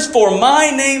governors for my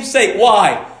name's sake.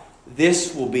 Why?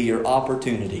 This will be your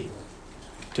opportunity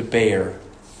to bear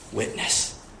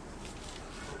witness.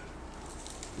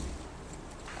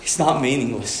 It's not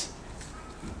meaningless.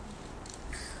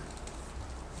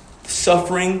 The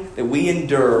suffering that we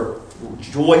endure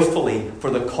joyfully for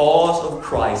the cause of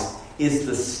Christ is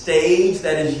the stage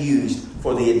that is used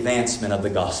for the advancement of the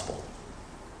gospel.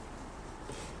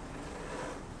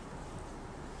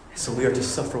 So we are to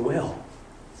suffer well.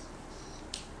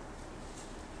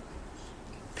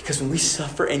 Because when we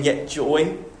suffer and yet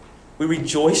joy, we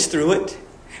rejoice through it.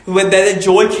 That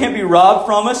joy can't be robbed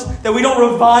from us. That we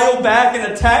don't revile back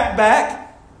and attack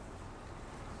back.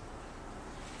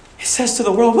 It says to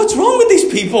the world, what's wrong with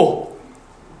these people?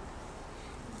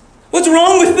 What's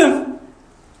wrong with them?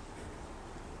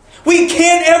 We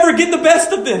can't ever get the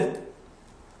best of them.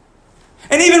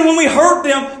 And even when we hurt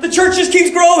them, the church just keeps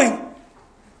growing.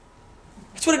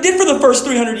 That's what it did for the first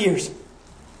 300 years.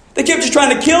 They kept just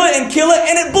trying to kill it,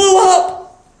 and it blew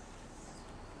up.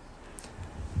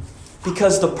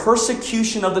 Because the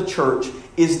persecution of the church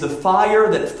is the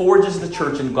fire that forges the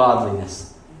church in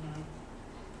godliness.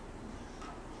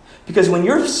 Because when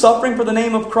you're suffering for the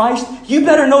name of Christ, you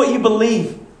better know what you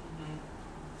believe.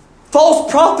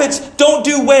 False prophets don't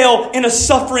do well in a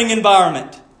suffering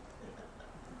environment.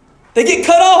 They get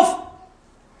cut off.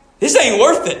 This ain't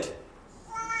worth it.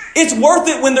 It's worth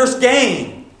it when there's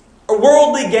gain, or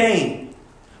worldly gain.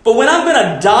 But when I'm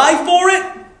going to die for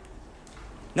it,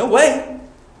 no way.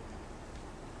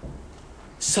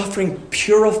 Suffering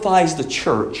purifies the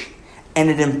church and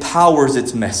it empowers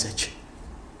its message.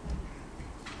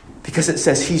 Because it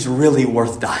says He's really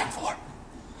worth dying for.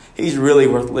 He's really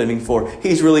worth living for.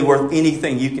 He's really worth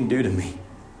anything you can do to me.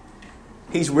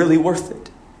 He's really worth it.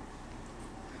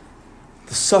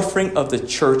 The suffering of the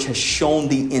church has shown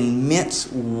the immense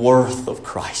worth of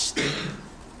Christ.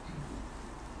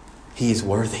 He is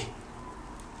worthy.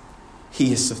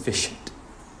 He is sufficient.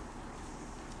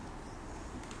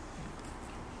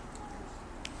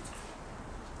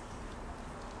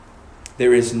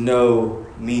 There is no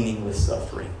meaningless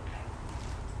suffering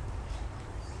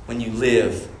when you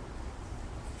live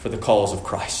for the cause of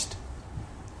Christ.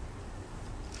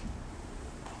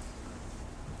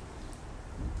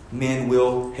 Men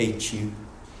will hate you.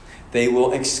 They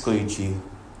will exclude you.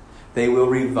 They will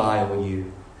revile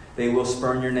you. They will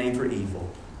spurn your name for evil.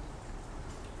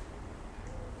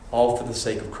 All for the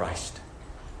sake of Christ.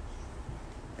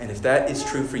 And if that is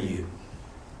true for you,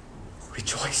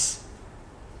 rejoice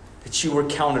that you were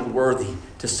counted worthy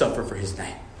to suffer for His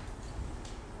name.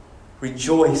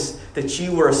 Rejoice that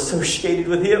you were associated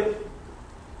with Him.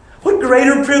 What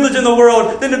greater privilege in the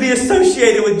world than to be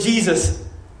associated with Jesus?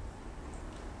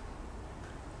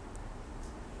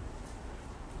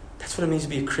 That's what it means to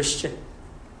be a Christian.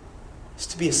 It's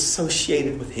to be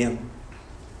associated with Him.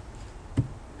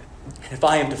 And if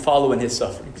I am to follow in His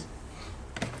sufferings,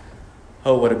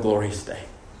 oh, what a glorious day.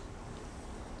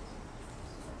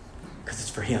 Because it's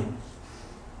for Him.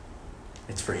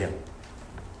 It's for Him.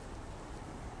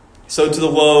 So to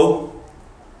the woe,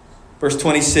 verse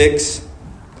 26,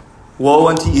 woe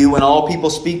unto you when all people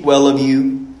speak well of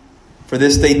you, for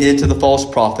this they did to the false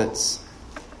prophets.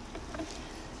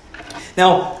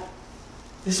 Now,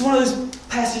 this is one of those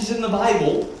passages in the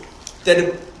Bible that,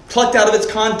 if plucked out of its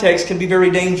context, can be very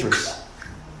dangerous.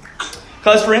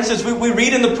 Because, for instance, we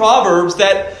read in the Proverbs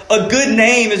that a good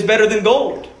name is better than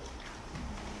gold.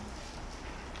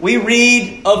 We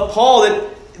read of Paul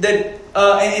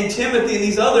and Timothy and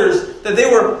these others that they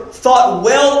were thought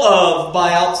well of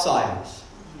by outsiders.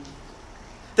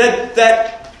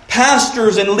 That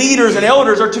pastors and leaders and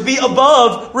elders are to be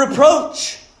above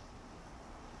reproach.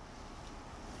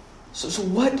 So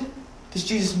what does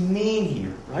Jesus mean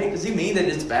here, right? Does He mean that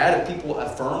it's bad if people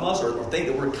affirm us or think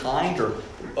that we're kind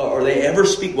or they ever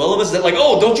speak well of us? That like,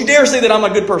 oh, don't you dare say that I'm a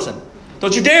good person.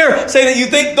 Don't you dare say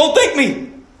that don't think me.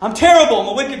 I'm terrible. I'm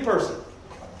a wicked person.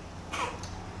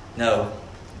 No,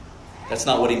 that's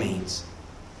not what He means.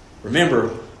 Remember,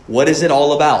 what is it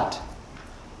all about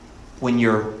when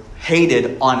you're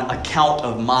hated on account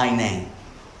of my name?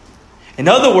 In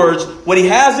other words, what He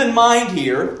has in mind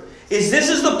here is this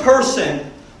is the person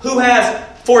who has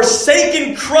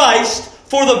forsaken Christ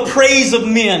for the praise of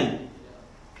men.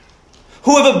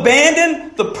 Who have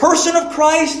abandoned the person of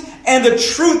Christ and the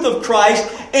truth of Christ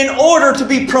in order to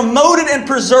be promoted and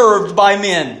preserved by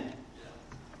men.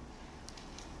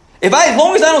 As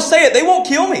long as I don't say it, they won't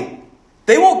kill me.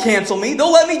 They won't cancel me.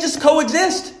 They'll let me just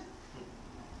coexist.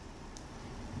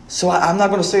 So I'm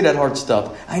not going to say that hard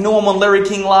stuff. I know I'm on Larry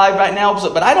King Live right now,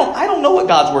 but I don't know what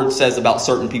God's Word says about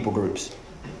certain people groups.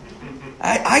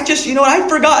 I just, I've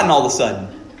forgotten all of a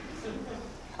sudden.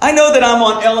 I know that I'm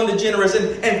on Ellen DeGeneres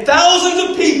and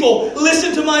thousands of people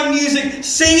listen to my music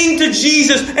singing to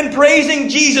Jesus and praising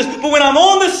Jesus. But when I'm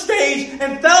on the stage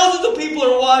and thousands of people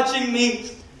are watching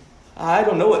me, I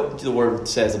don't know what the Word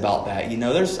says about that.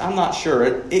 I'm not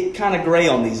sure. It kind of gray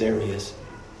on these areas.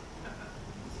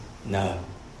 No,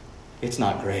 it's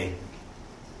not gray.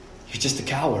 You're just a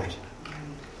coward.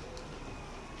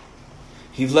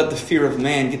 You've let the fear of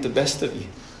man get the best of you.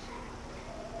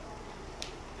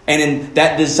 And in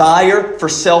that desire for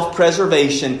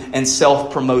self-preservation and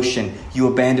self-promotion, you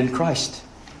abandon Christ.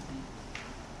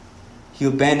 You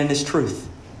abandon His truth.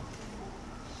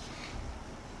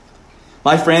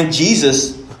 My friend,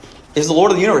 Jesus is the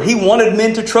Lord of the universe. He wanted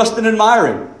men to trust and admire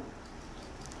Him.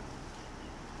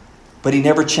 But He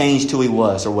never changed who He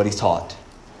was or what He taught.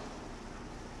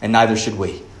 And neither should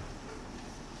we.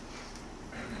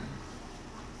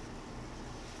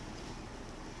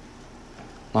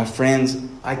 My friends,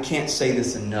 I can't say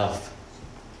this enough.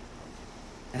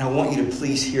 And I want you to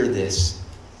please hear this.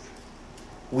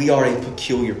 We are a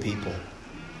peculiar people.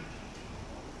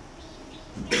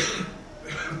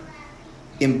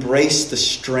 Embrace the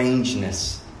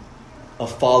strangeness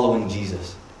of following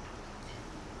Jesus.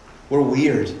 We're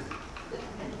weird.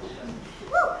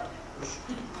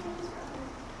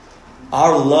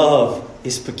 Our love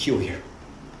is peculiar.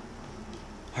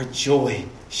 Our joy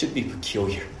should be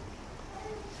peculiar.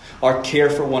 Our care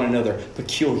for one another,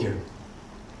 peculiar.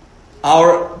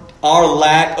 Our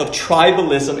lack of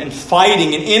tribalism and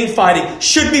fighting and infighting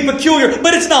should be peculiar,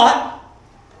 but it's not.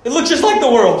 It looks just like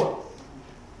the world.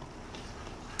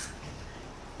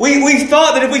 We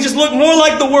thought that if we just look more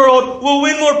like the world, we'll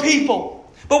win more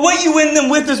people. But what you win them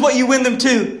with is what you win them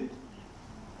to.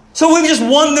 So we've just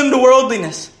won them to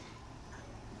worldliness.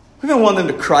 We haven't won them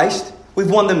to Christ. We've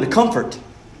won them to comfort.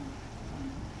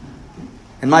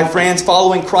 And my friends,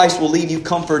 following Christ will leave you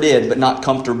comforted, but not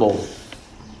comfortable.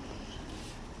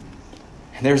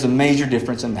 And there's a major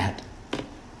difference in that.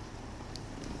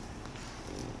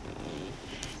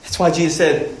 That's why Jesus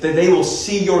said that they will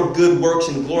see your good works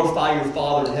and glorify your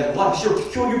Father in heaven. Why? Because you're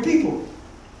peculiar people.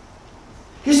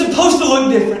 You're supposed to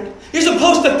look different. You're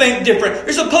supposed to think different.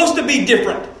 You're supposed to be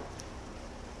different.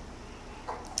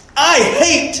 I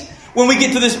hate when we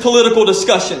get to these political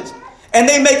discussions and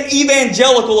they make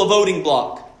evangelical a voting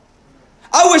block.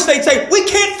 I wish they'd say, we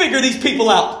can't figure these people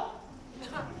out.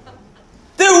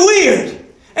 They're weird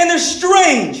and they're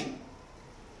strange.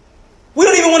 We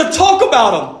don't even want to talk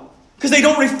about them because they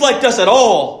don't reflect us at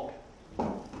all.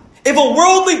 If a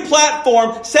worldly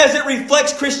platform says it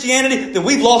reflects Christianity, then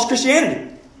we've lost Christianity.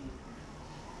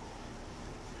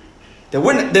 Then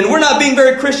we're not being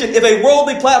very Christian if a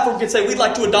worldly platform can say we'd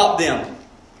like to adopt them.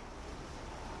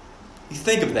 You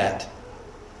think of that.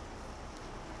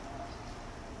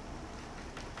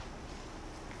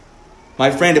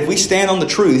 My friend, if we stand on the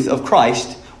truth of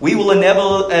Christ, we will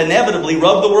inevitably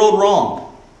rub the world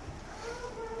wrong.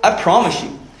 I promise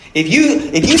you. If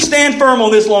you stand firm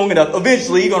on this long enough,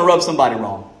 eventually you're going to rub somebody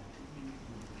wrong.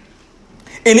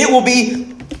 And it will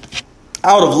be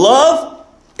out of love.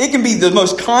 It can be the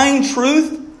most kind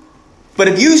truth. But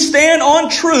if you stand on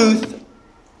truth,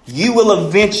 you will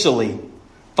eventually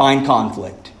find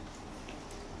conflict.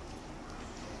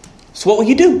 So what will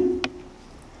you do?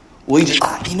 Will you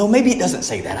just, maybe it doesn't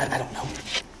say that. I don't know.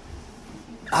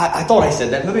 I thought I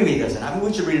said that, but maybe it doesn't.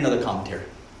 We should read another commentary.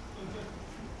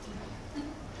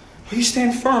 Will you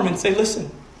stand firm and say,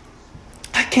 listen,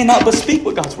 I cannot but speak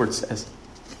what God's Word says.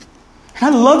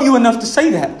 And I love you enough to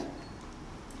say that.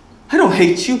 I don't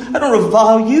hate you. I don't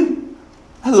revile you.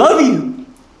 I love you.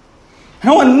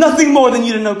 I want nothing more than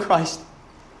you to know Christ.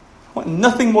 I want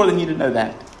nothing more than you to know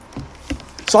that.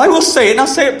 So I will say it, and I'll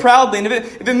say it proudly. And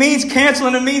if it means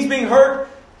canceling, it means being hurt,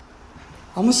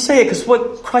 I'm going to say it because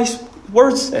what Christ's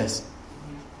Word says.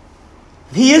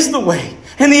 He is the way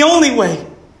and the only way.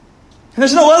 And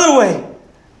there's no other way.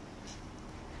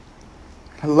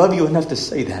 I love you enough to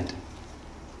say that.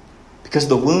 Because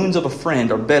the wounds of a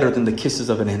friend are better than the kisses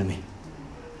of an enemy.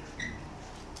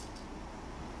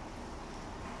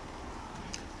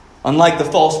 Unlike the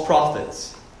false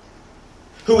prophets,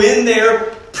 who in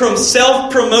their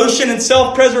self-promotion and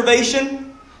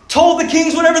self-preservation told the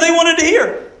kings whatever they wanted to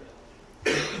hear.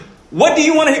 What do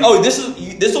you want to hear? Oh, this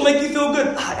will make you feel good.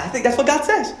 I think that's what God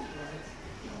says.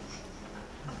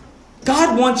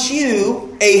 God wants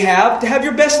you, Ahab, to have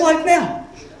your best life now.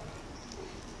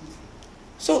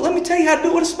 So let me tell you how to do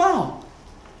it with a smile.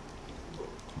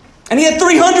 And he had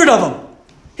 300 of them.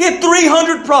 He had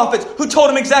 300 prophets who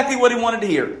told him exactly what he wanted to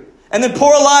hear. And then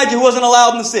poor Elijah, who wasn't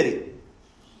allowed in the city.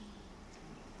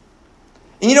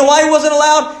 And you know why he wasn't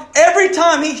allowed? Every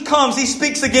time he comes, he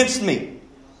speaks against me.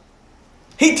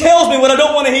 He tells me what I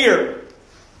don't want to hear.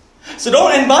 So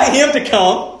don't invite him to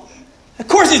come. Of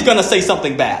course he's going to say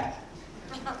something bad.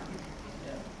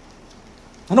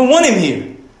 I don't want him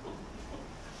here.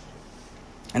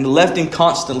 And left him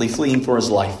constantly fleeing for his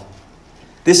life.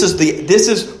 This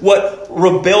is what a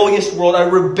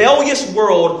rebellious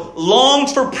world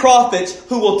longs for prophets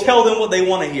who will tell them what they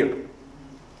want to hear.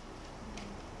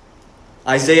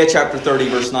 Isaiah chapter 30,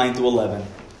 verse 9 through 11.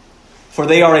 For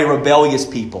they are a rebellious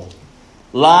people,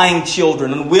 lying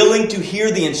children, unwilling to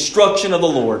hear the instruction of the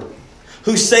Lord,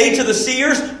 who say to the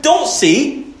seers, don't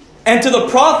see, and to the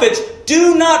prophets,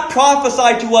 do not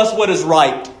prophesy to us what is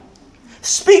right.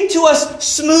 Speak to us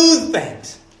smooth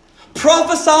things.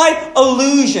 Prophesy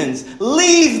illusions.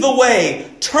 Leave the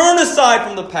way. Turn aside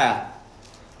from the path.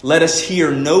 Let us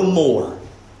hear no more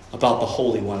about the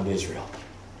Holy One of Israel.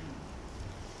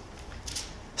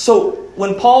 So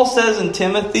when Paul says in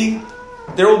Timothy,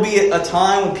 there will be a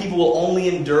time when people will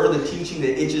only endure the teaching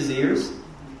that itches ears.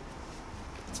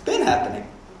 It's been happening.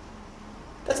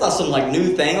 That's not some like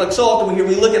new thing. Like so often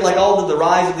we look at like all the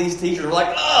rise of these teachers. We're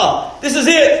like, oh, this is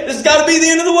it. This has got to be the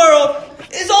end of the world.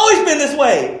 It's always been this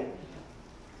way.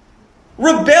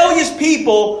 Rebellious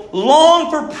people long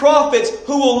for prophets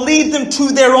who will lead them to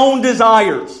their own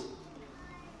desires.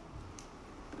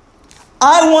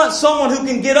 I want someone who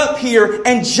can get up here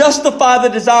and justify the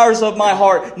desires of my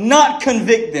heart, not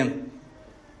convict them.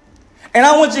 And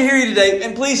I want to hear you today,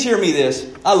 and please hear me this.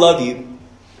 I love you.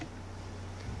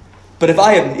 But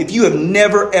if you have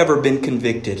never ever been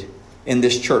convicted in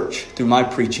this church through my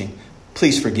preaching,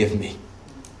 please forgive me.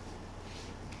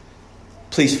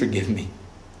 Please forgive me.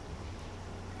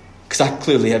 Because I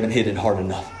clearly haven't hit it hard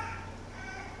enough.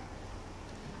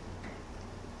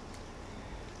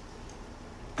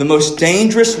 The most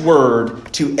dangerous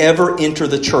word to ever enter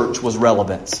the church was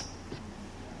relevance.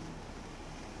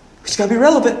 It's got to be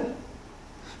relevant.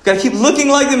 We've got to keep looking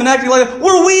like them and acting like them.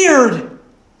 We're weird.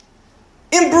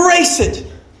 Embrace it.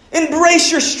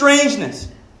 Embrace your strangeness.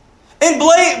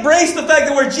 Embrace the fact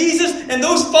that where Jesus and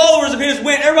those followers of His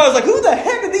went, everybody was like, who the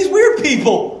heck are these weird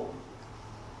people?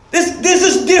 This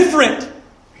is different.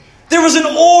 There was an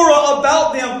aura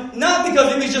about them, not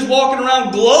because He was just walking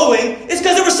around glowing. It's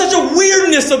because there was such a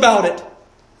weirdness about it.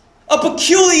 A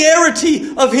peculiarity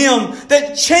of Him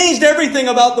that changed everything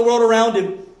about the world around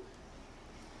Him.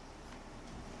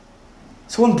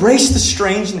 So embrace the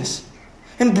strangeness.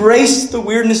 Embrace the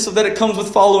weirdness that it comes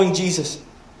with following Jesus.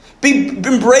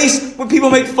 Embrace when people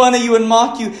make fun of you and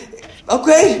mock you.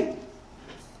 Okay.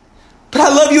 But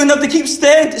I love you enough to keep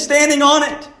standing on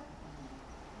it.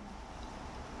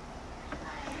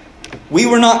 We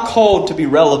were not called to be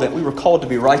relevant. We were called to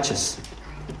be righteous.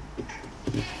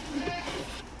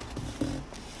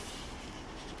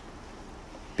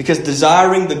 Because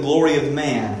desiring the glory of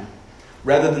man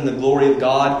rather than the glory of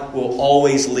God will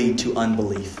always lead to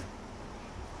unbelief.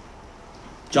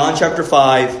 John chapter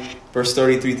 5, verse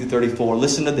 33 through 34.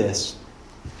 Listen to this.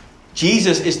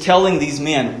 Jesus is telling these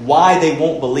men why they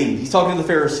won't believe. He's talking to the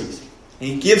Pharisees. And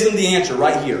He gives them the answer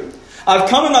right here. I've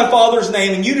come in my Father's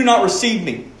name and you do not receive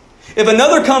me. If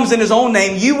another comes in his own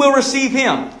name, you will receive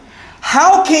him.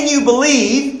 How can you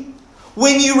believe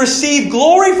when you receive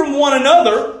glory from one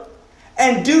another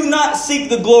and do not seek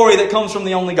the glory that comes from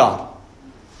the only God?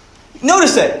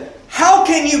 Notice that. How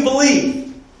can you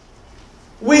believe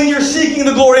when you're seeking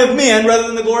the glory of men rather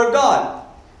than the glory of God?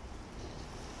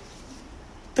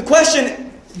 The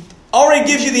question already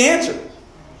gives you the answer.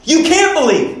 You can't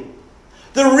believe.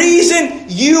 The reason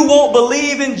you won't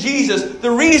believe in Jesus, the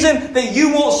reason that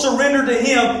you won't surrender to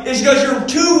Him is because you're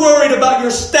too worried about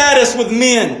your status with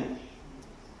men.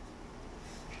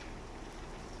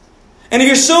 And if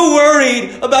you're so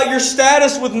worried about your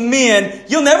status with men,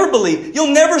 you'll never believe.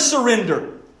 You'll never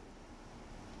surrender.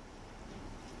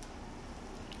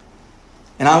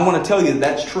 And I want to tell you that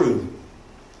that's true.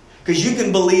 Because you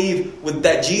can believe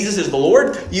that Jesus is the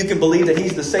Lord. You can believe that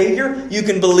He's the Savior. You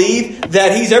can believe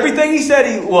that He's everything He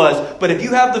said He was. But if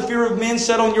you have the fear of men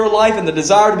set on your life and the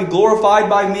desire to be glorified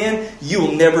by men, you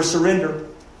will never surrender.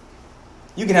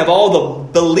 You can have all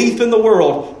the belief in the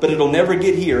world, but it'll never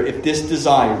get here if this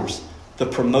desires the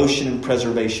promotion and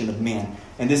preservation of men.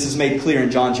 And this is made clear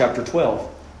in John chapter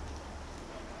 12.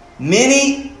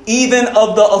 Many, even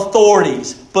of the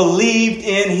authorities, believed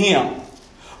in Him.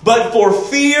 But for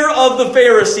fear of the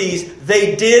Pharisees,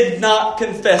 they did not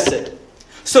confess it,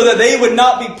 so that they would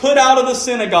not be put out of the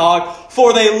synagogue,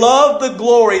 for they loved the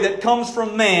glory that comes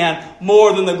from man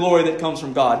more than the glory that comes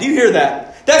from God. Do you hear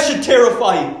that? That should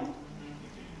terrify you.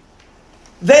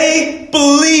 They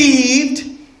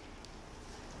believed,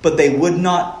 but they would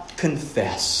not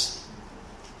confess,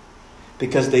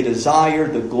 because they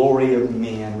desired the glory of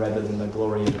man rather than the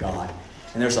glory of God.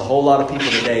 And there's a whole lot of people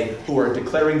today who are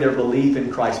declaring their belief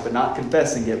in Christ but not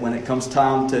confessing it when it comes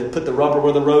time to put the rubber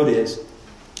where the road is,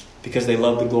 because they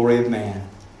love the glory of man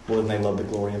more than they love the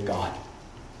glory of God.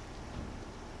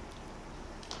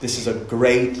 This is a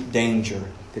great danger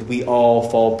that we all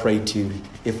fall prey to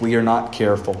if we are not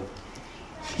careful.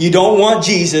 You don't want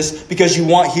Jesus because you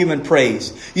want human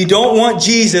praise. You don't want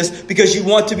Jesus because you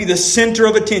want to be the center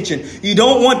of attention. You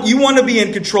want to be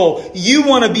in control. You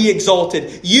want to be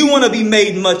exalted. You want to be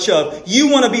made much of. You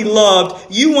want to be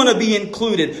loved. You want to be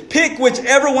included. Pick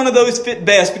whichever one of those fit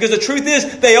best, because the truth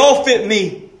is they all fit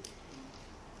me.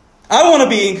 I want to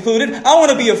be included. I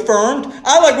want to be affirmed.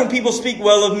 I like when people speak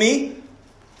well of me.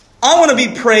 I want to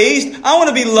be praised. I want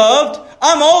to be loved.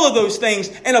 I'm all of those things.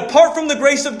 And apart from the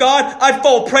grace of God, I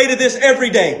fall prey to this every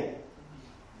day.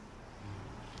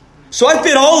 So I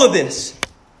fit all of this.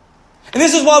 And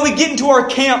this is why we get into our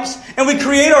camps and we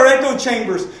create our echo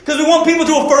chambers. Because we want people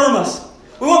to affirm us.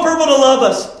 We want people to love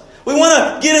us. We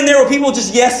want to get in there where people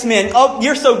just yes men. Oh,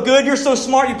 you're so good. You're so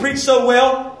smart. You preach so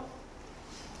well.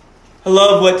 I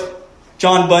love what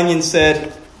John Bunyan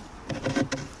said.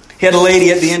 He had a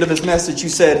lady at the end of his message who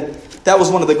said, that was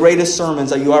one of the greatest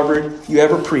sermons that you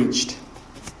ever preached.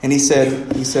 And he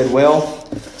said, well,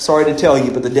 sorry to tell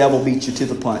you, but the devil beat you to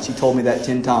the punch. He told me that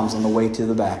 10 times on the way to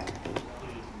the back.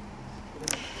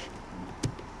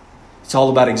 It's all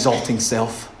about exalting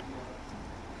self.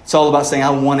 It's all about saying,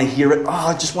 I want to hear it. Oh,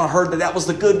 I just want to hear that was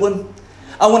the good one.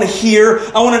 I want to hear.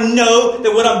 I want to know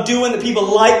that what I'm doing, that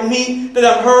people like me, that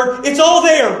I've heard. It's all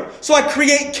there. So I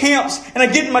create camps and I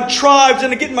get in my tribes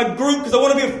and I get in my group because I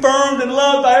want to be affirmed and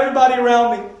loved by everybody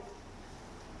around me.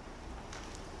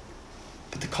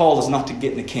 But the call is not to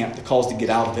get in a camp. The call is to get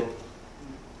out of it.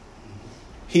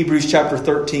 Hebrews chapter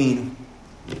 13.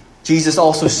 Jesus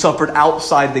also suffered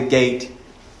outside the gate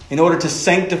in order to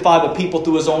sanctify the people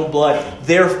through His own blood.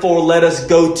 Therefore, let us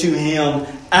go to Him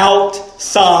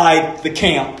outside the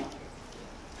camp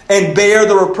and bear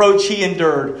the reproach He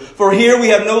endured. For here we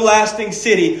have no lasting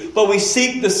city, but we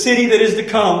seek the city that is to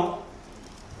come.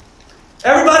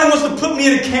 Everybody wants to put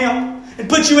me in a camp and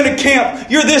put you in a camp.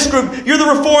 You're this group. You're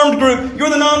the reformed group. You're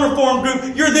the non-reformed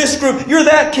group. You're this group. You're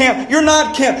that camp. You're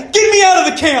not camp. Get me out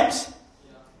of the camps.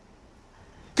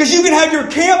 Because you can have your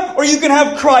camp or you can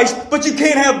have Christ, but you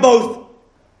can't have both.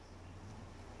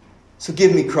 So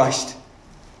give me Christ.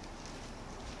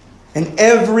 And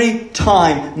every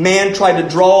time man tried to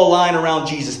draw a line around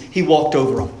Jesus, He walked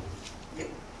over them.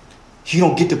 You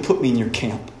don't get to put me in your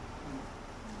camp.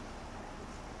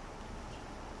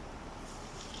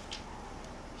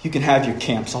 You can have your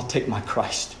camps. I'll take my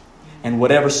Christ. And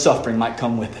whatever suffering might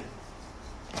come with it.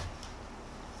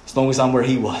 As long as I'm where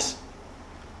He was.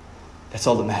 That's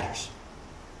all that matters.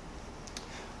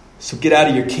 So get out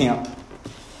of your camp.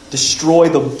 Destroy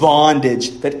the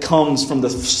bondage that comes from the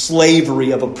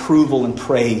slavery of approval and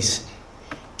praise.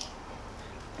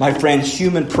 My friend,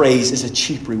 human praise is a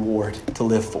cheap reward to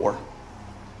live for.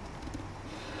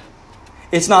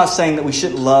 It's not saying that we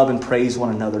shouldn't love and praise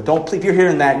one another. If you're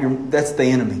hearing that, that's the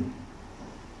enemy.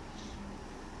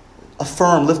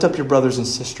 Affirm, lift up your brothers and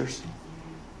sisters.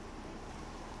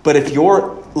 But if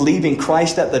you're leaving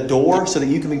Christ at the door so that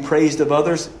you can be praised of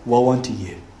others, woe unto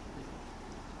you.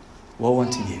 Woe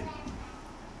unto you.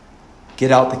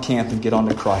 Get out the camp and get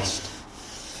onto Christ.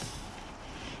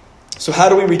 So how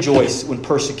do we rejoice when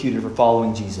persecuted for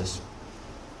following Jesus?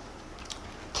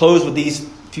 Close with these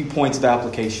few points of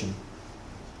application.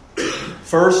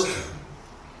 First,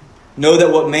 know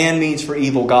that what man means for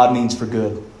evil, God means for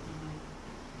good.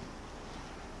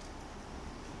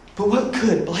 But what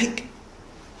good, Blake?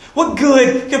 What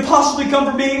good can possibly come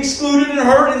from being excluded and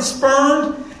hurt and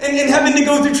spurned and having to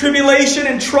go through tribulation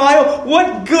and trial?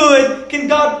 What good can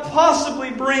God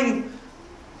possibly bring?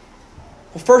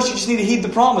 Well, first you just need to heed the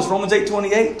promise, Romans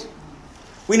 8:28.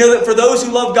 We know that for those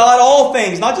who love God, all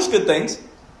things, not just good things,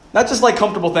 not just like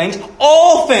comfortable things,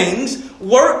 all things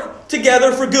work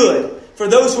together for good. For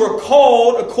those who are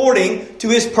called according to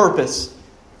His purpose.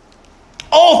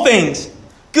 All things.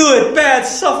 Good, bad,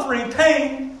 suffering,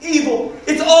 pain, evil.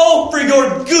 It's all for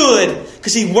your good.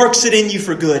 Because He works it in you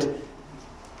for good.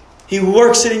 He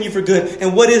works it in you for good.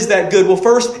 And what is that good? Well,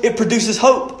 first, it produces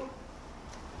hope.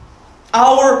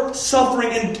 Our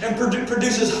suffering and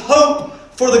produces hope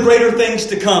for the greater things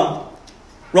to come.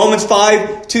 Romans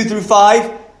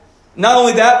 5:2-5. Not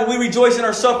only that, but we rejoice in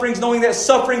our sufferings, knowing that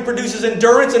suffering produces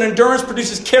endurance, and endurance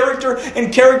produces character,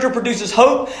 and character produces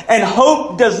hope. And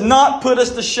hope does not put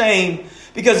us to shame.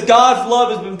 Because God's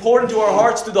love has been poured into our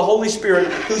hearts through the Holy Spirit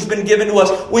who's been given to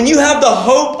us. When you have the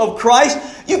hope of Christ,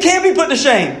 you can't be put to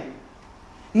shame.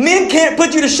 Men can't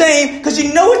put you to shame because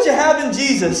you know what you have in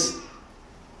Jesus.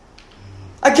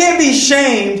 I can't be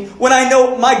shamed when I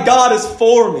know my God is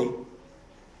for me.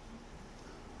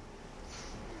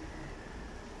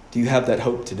 Do you have that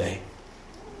hope today?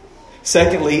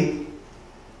 Secondly,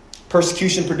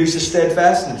 persecution produces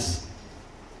steadfastness.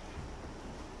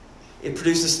 It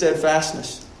produces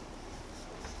steadfastness.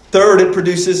 Third, it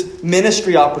produces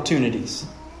ministry opportunities.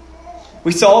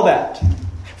 We saw that.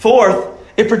 Fourth,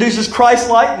 it produces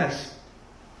Christ-likeness.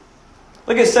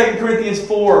 Look at 2 Corinthians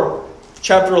 4,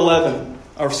 chapter 11.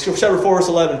 Or chapter 4, verse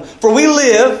 11. For we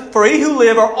who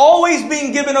live are always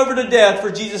being given over to death for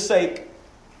Jesus' sake.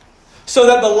 So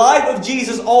that the life of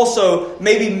Jesus also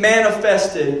may be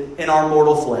manifested in our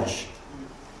mortal flesh.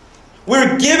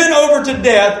 We're given over to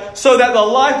death so that the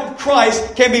life of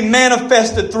Christ can be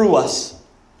manifested through us.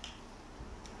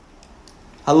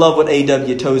 I love what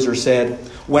A.W. Tozer said.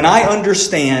 When I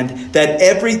understand that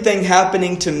everything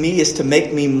happening to me is to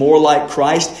make me more like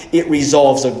Christ, it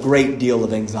resolves a great deal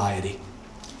of anxiety.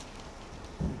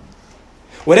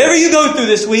 Whatever you go through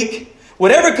this week,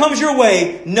 whatever comes your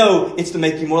way, know it's to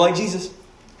make you more like Jesus.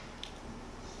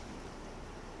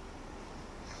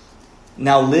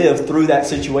 Now live through that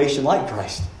situation like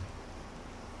Christ.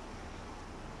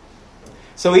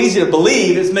 So easy to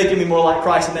believe it's making me more like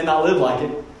Christ and then not live like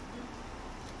it.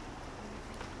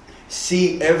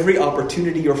 See every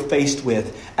opportunity you're faced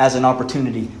with as an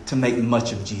opportunity to make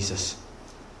much of Jesus.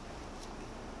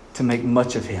 To make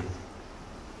much of Him.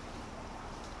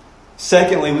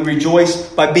 Secondly, we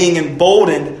rejoice by being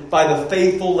emboldened by the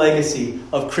faithful legacy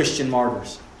of Christian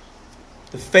martyrs.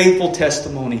 The faithful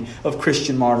testimony of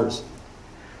Christian martyrs.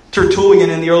 Tertullian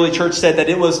in the early church said that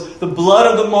it was the blood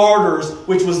of the martyrs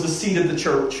which was the seed of the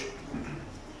church.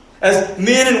 As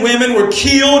men and women were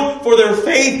killed for their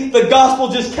faith, the gospel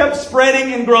just kept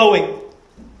spreading and growing.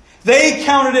 They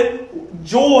counted it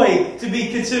joy to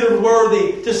be considered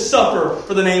worthy to suffer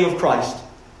for the name of Christ.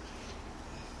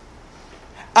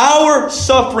 Our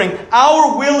suffering,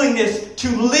 our willingness to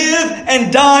live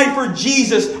and die for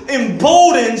Jesus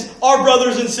emboldens our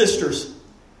brothers and sisters.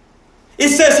 It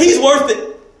says He's worth it.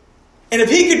 And if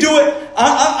He could do it,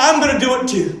 I'm going to do it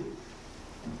too.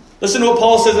 Listen to what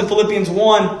Paul says in Philippians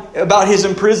 1 about his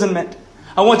imprisonment.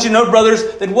 I want you to know,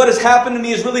 brothers, that what has happened to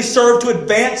me has really served to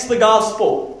advance the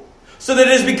gospel, so that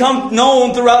it has become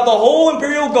known throughout the whole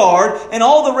imperial guard, and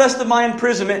all the rest of my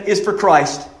imprisonment is for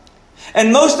Christ.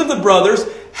 And most of the brothers,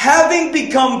 having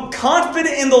become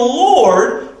confident in the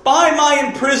Lord by my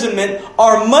imprisonment,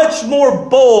 are much more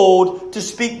bold to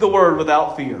speak the word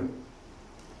without fear.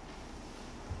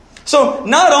 So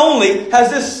not only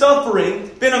has this suffering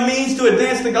been a means to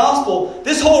advance the gospel,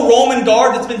 this whole Roman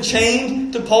guard that's been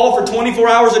chained to Paul for 24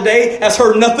 hours a day has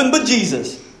heard nothing but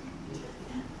Jesus.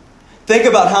 Think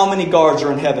about how many guards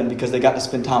are in heaven because they got to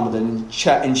spend time with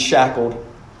an shackled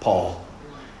Paul.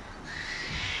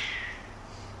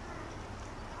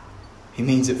 He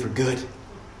means it for good.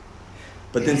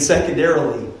 But then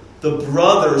secondarily, the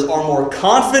brothers are more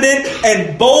confident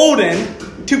and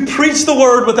boldened to preach the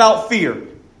word without fear.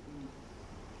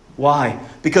 Why?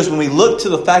 Because when we look to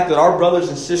the fact that our brothers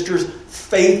and sisters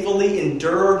faithfully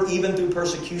endured even through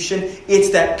persecution,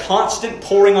 it's that constant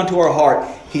pouring onto our heart.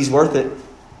 He's worth it.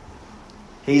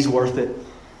 He's worth it.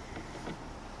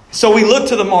 So we look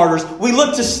to the martyrs. We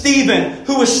look to Stephen,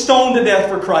 who was stoned to death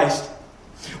for Christ.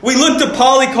 We look to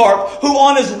Polycarp, who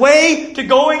on his way to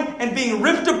going and being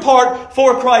ripped apart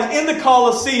for Christ in the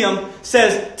Colosseum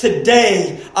says,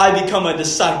 "Today I become a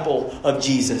disciple of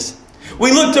Jesus."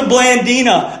 We look to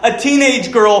Blandina, a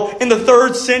teenage girl in the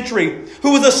 3rd century,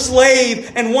 who was a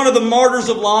slave and one of the martyrs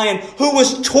of Lyon, who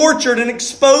was tortured and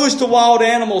exposed to wild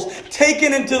animals,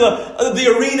 taken into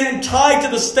the arena and tied to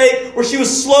the stake, where she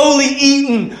was slowly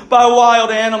eaten by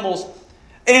wild animals.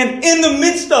 And in the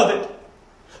midst of it,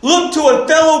 look to a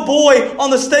fellow boy on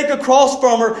the stake across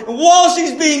from her, and while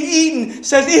she's being eaten,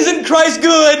 says, "Isn't Christ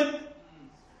good?"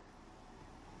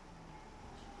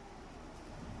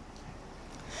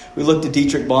 We look to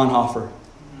Dietrich Bonhoeffer,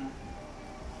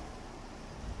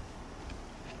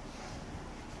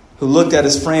 who looked at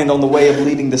his friend on the way of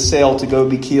leaving the cell to go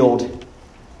be killed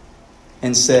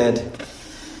and said,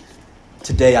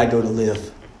 "Today I go to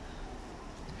live."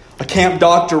 A camp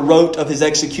doctor wrote of his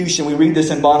execution. We read this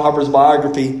in Bonhoeffer's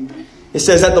biography. It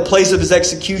says, at the place of his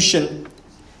execution,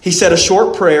 he said a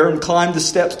short prayer and climbed the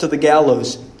steps to the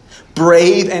gallows,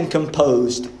 brave and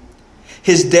composed.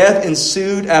 His death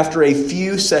ensued after a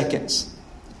few seconds.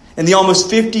 In the almost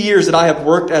 50 years that I have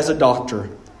worked as a doctor,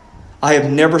 I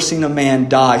have never seen a man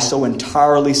die so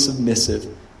entirely submissive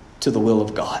to the will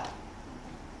of God.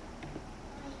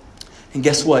 And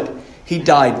guess what? He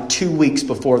died 2 weeks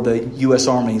before the U.S.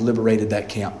 Army liberated that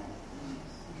camp.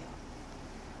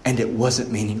 And it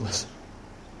wasn't meaningless.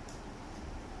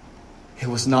 It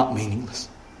was not meaningless.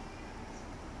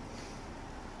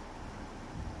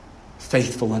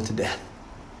 Faithful unto death.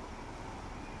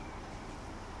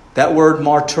 That word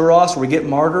martyros, where we get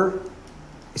martyr,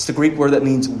 it's the Greek word that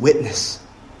means witness.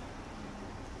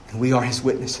 And we are His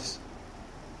witnesses.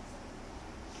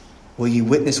 Will you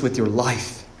witness with your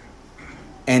life?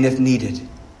 And if needed,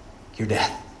 your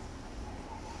death.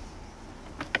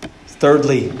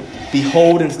 Thirdly,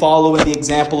 behold and follow in the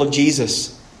example of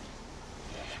Jesus.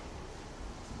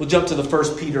 We'll jump to the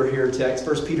 1 Peter here text.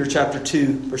 1 Peter chapter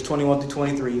 2, verse 21 through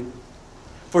 23.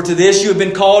 For to this you have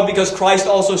been called, because Christ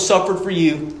also suffered for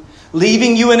you,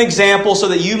 leaving you an example so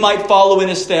that you might follow in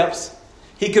His steps.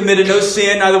 He committed no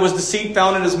sin, neither was deceit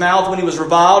found in His mouth when He was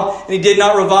reviled, and He did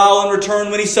not revile in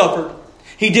return when He suffered.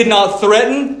 He did not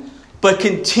threaten, but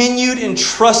continued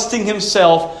entrusting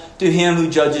Himself to Him who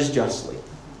judges justly.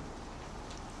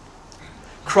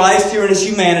 Christ here in His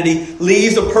humanity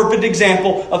leaves a perfect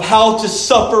example of how to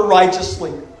suffer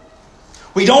righteously.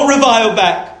 We don't revile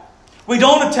back. We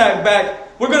don't attack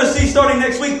back. We're going to see starting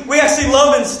next week, we actually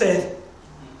love instead.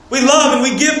 We love and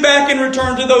we give back in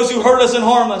return to those who hurt us and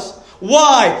harm us.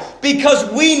 Why?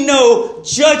 Because we know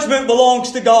judgment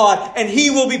belongs to God and He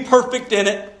will be perfect in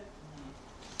it.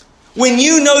 When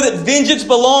you know that vengeance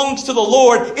belongs to the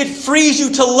Lord, it frees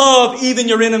you to love even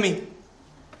your enemy.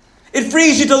 It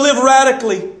frees you to live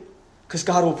radically because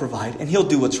God will provide and He'll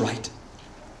do what's right.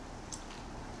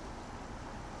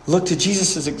 Look to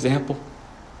Jesus' example.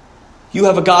 You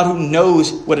have a God who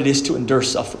knows what it is to endure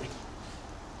suffering.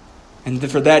 And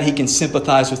for that, He can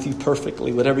sympathize with you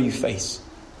perfectly, whatever you face.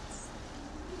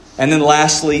 And then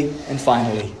lastly and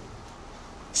finally,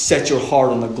 set your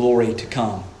heart on the glory to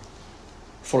come.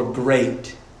 For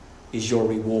great is your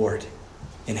reward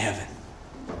in heaven.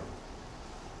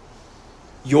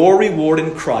 Your reward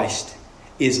in Christ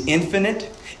is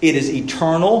infinite. It is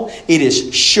eternal. It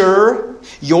is sure.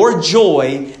 Your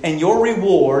joy and your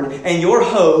reward and your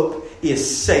hope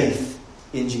is safe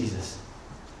in Jesus.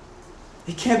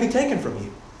 It can't be taken from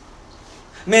you.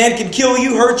 Man can kill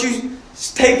you, hurt you,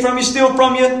 take from you, steal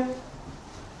from you.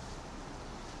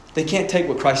 They can't take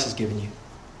what Christ has given you.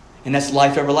 And that's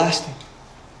life everlasting.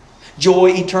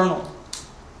 Joy eternal.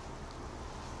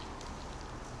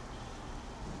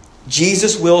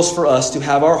 Jesus wills for us to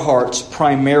have our hearts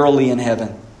primarily in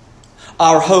heaven.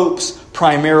 Our hopes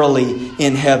primarily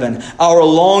in heaven. Our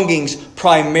longings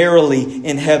primarily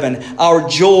in heaven. Our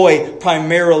joy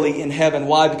primarily in heaven.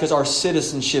 Why? Because our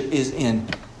citizenship is in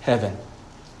heaven.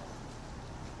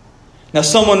 Now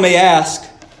someone may ask,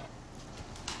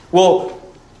 well,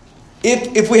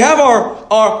 if we have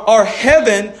our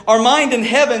heaven, our mind in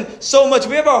heaven so much,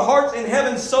 we have our hearts in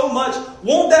heaven so much,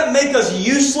 won't that make us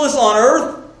useless on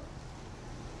earth?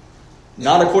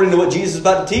 Not according to what Jesus is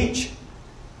about to teach.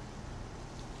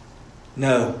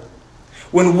 No.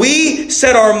 When we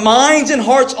set our minds and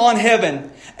hearts on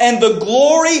heaven and the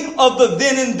glory of the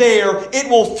then and there, it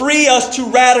will free us to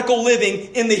radical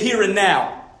living in the here and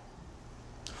now.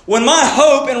 When my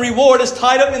hope and reward is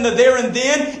tied up in the there and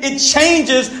then, it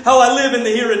changes how I live in the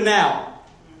here and now.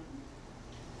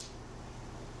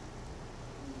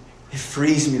 It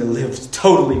frees me to live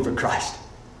totally for Christ.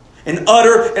 In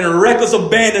utter and reckless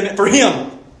abandonment for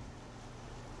Him.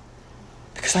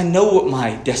 Because I know what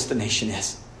my destination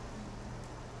is.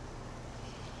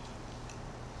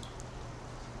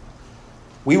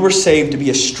 We were saved to be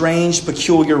a strange,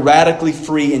 peculiar, radically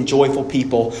free and joyful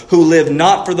people who live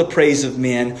not for the praise of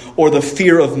men or the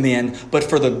fear of men, but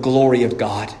for the glory of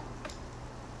God.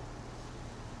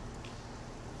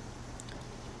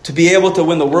 To be able to,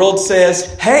 when the world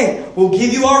says, hey, we'll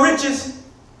give you our riches.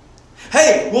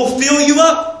 Hey, we'll fill you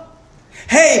up.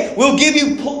 Hey, we'll give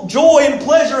you joy and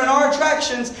pleasure in our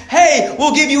attractions. Hey,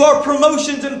 we'll give you our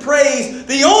promotions and praise.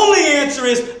 The only answer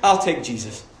is, I'll take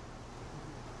Jesus.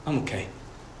 I'm okay.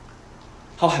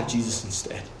 I'll have Jesus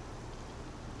instead.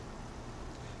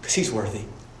 Because He's worthy.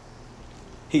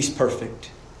 He's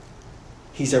perfect.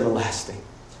 He's everlasting.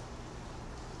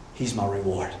 He's my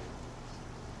reward.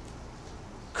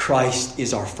 Christ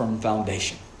is our firm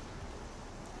foundation.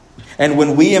 And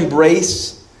when we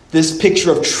embrace this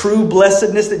picture of true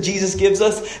blessedness that Jesus gives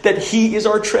us, that He is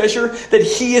our treasure, that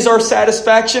He is our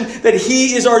satisfaction, that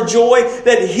He is our joy,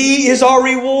 that He is our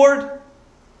reward,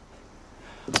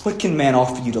 what can man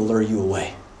offer you to lure you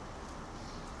away?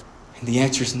 And the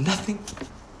answer is nothing.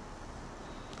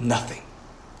 Nothing.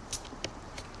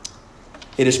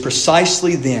 It is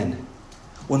precisely then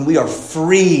when we are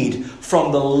freed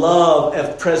from the love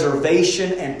of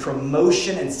preservation and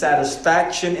promotion and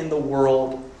satisfaction in the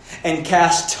world and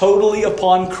cast totally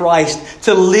upon Christ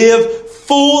to live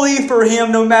fully for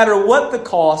Him no matter what the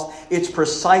cost, it's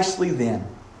precisely then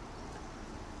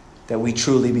that we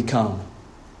truly become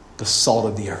the salt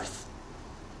of the earth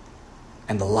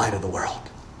and the light of the world.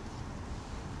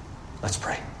 Let's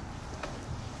pray.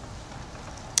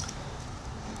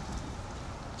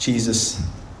 Jesus,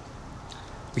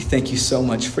 we thank You so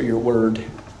much for Your word.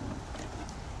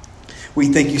 We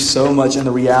thank You so much in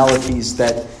the realities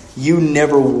that You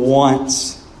never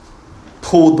once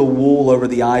pulled the wool over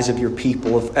the eyes of Your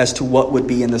people as to what would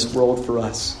be in this world for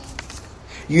us.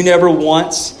 You never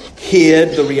once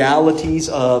hid the realities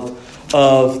of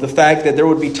the fact that there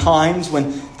would be times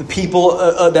when the people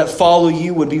that follow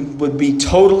You would be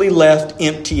totally left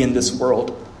empty in this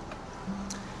world.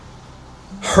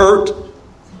 Hurt,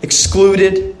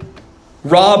 excluded,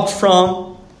 robbed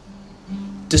from,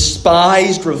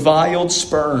 despised, reviled,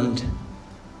 spurned,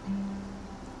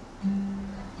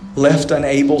 left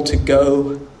unable to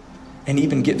go and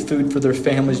even get food for their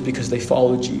families because they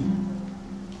followed you.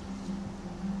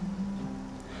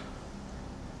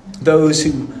 Those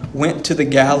who went to the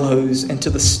gallows and to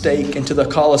the stake and to the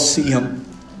Colosseum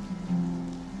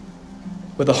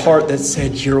with a heart that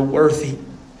said, you're worthy.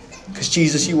 Because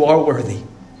Jesus, you are worthy.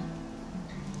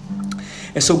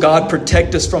 And so God,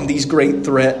 protect us from these great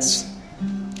threats.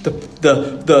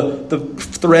 The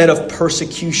threat of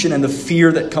persecution and the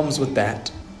fear that comes with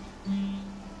that.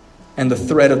 And the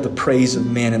threat of the praise of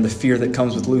men and the fear that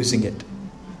comes with losing it.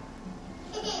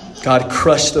 God,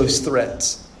 crush those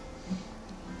threats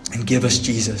and give us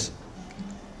Jesus.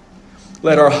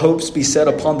 Let our hopes be set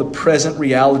upon the present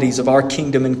realities of our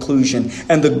kingdom inclusion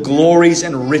and the glories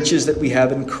and riches that we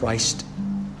have in Christ.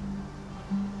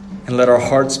 And let our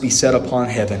hearts be set upon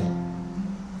heaven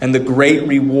and the great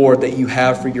reward that you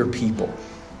have for your people,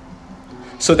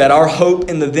 so that our hope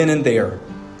in the then and there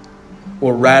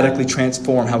will radically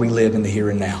transform how we live in the here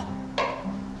and now.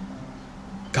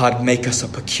 God, make us a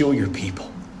peculiar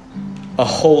people, a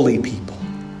holy people,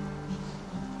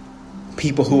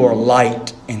 people who are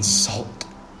light and salt,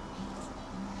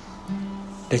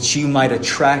 that you might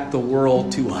attract the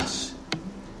world to us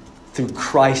through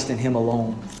Christ and Him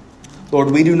alone.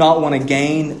 Lord, we do not want to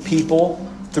gain people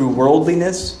through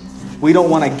worldliness. We don't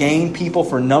want to gain people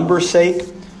for numbers' sake.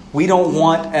 We don't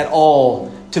want at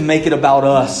all to make it about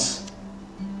us.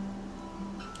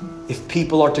 If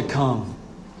people are to come,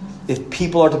 if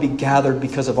people are to be gathered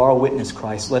because of our witness,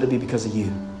 Christ, let it be because of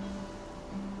you.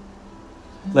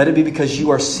 Let it be because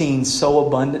you are seen so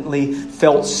abundantly,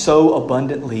 felt so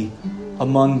abundantly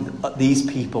among these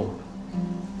people,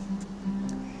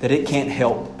 that it can't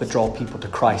help but draw people to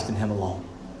Christ and Him alone.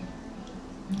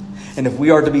 And if we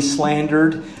are to be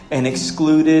slandered and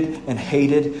excluded and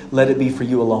hated, let it be for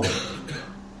you alone.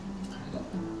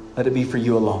 Let it be for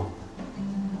you alone.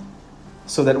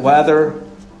 So that whether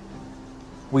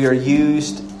we are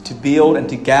used to build and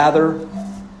to gather,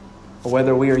 or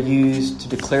whether we are used to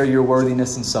declare your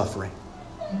worthiness in suffering,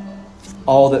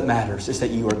 all that matters is that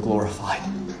you are glorified.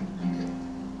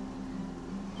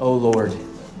 Oh Lord,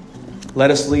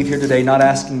 let us leave here today not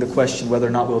asking the question whether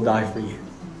or not we'll die for you.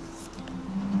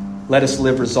 Let us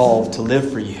live resolved to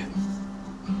live for you.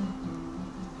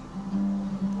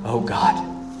 Oh God,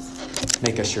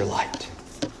 make us your light,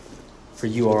 for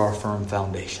you are our firm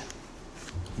foundation.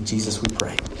 In Jesus we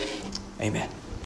pray. Amen.